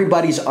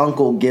everybody's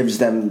uncle gives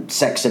them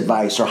sex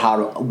advice or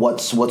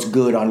what's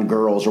good on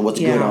girls or what's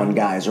good on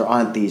guys or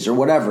aunties or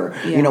whatever.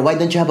 Yeah. Why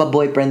don't you have a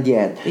boyfriend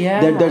yet?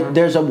 Yeah.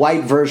 There's a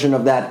white version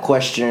of that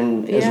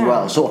question as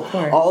well. So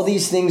all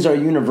these things are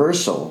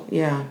universal.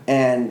 Yeah.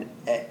 And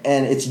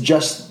it's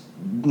just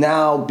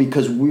now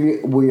because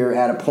we're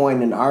at a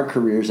point in our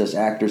careers as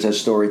actors, as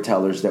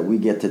storytellers, that we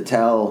get to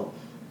tell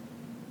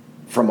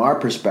from our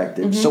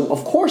perspective. Mm-hmm. So,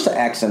 of course, the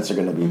accents are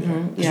going to be there.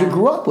 Because we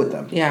grew up with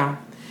them. Yeah.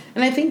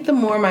 And I think the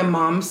more my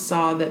mom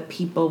saw that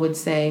people would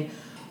say,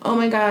 oh,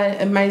 my God,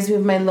 it reminds me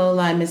of my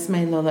Lola. I miss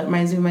my Lola. It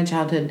reminds me of my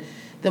childhood.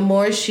 the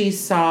more she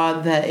saw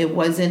that it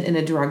wasn't in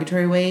a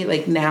derogatory way,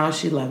 like now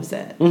she loves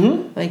it.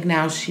 Mm-hmm. Like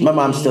now she. My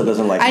mom still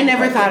doesn't like. I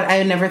never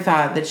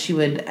thought that she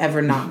would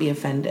ever not be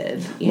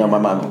offended. No, my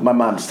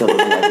mom still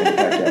doesn't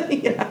like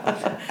me.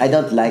 Yeah. I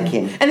don't like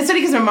him. And it's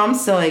funny because my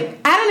mom's still like,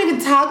 I don't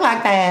even talk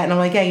like that, and I'm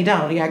like, yeah, you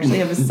don't. You actually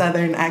have a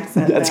southern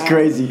accent. That's now.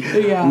 crazy.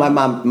 Yeah. My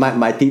mom,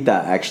 my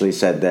tita actually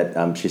said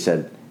that. She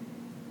said,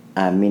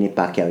 "Manny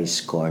Pacquiao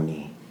is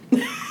corny."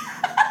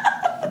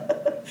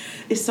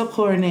 It's so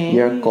corny.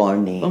 You're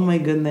corny. Oh my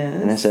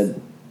goodness. And I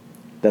said,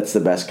 that's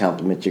the best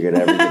compliment you could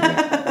ever give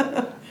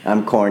me.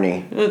 I'm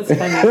corny. That's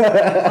funny.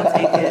 I'll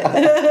take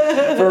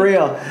it. For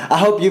real. I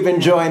hope you've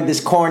enjoyed this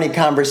corny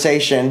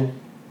conversation.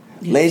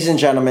 Yes. Ladies and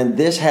gentlemen,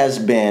 this has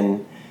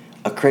been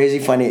a Crazy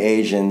Funny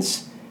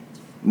Asians,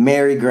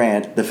 Mary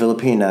Grant, the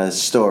Filipina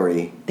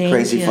story.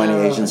 Crazy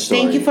Funny Asian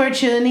story. Thank you for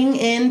tuning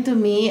in to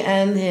me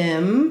and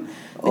him.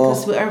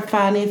 Because we are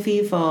funny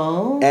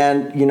people.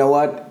 And you know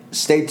what?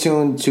 Stay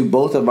tuned to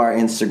both of our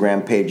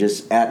Instagram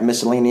pages at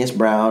Miscellaneous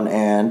Brown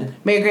and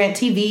Mary Grant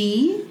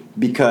TV.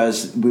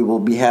 Because we will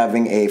be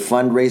having a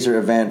fundraiser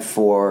event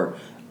for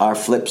our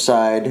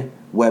Flipside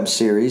web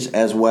series,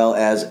 as well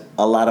as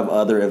a lot of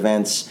other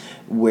events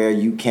where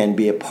you can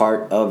be a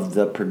part of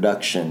the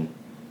production.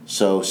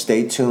 So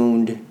stay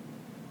tuned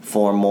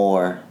for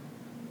more.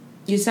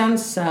 You sound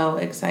so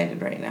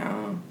excited right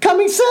now.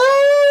 Coming soon!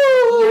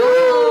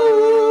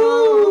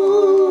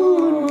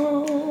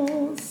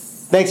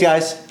 Yes. Thanks,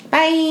 guys.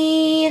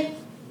 Bye.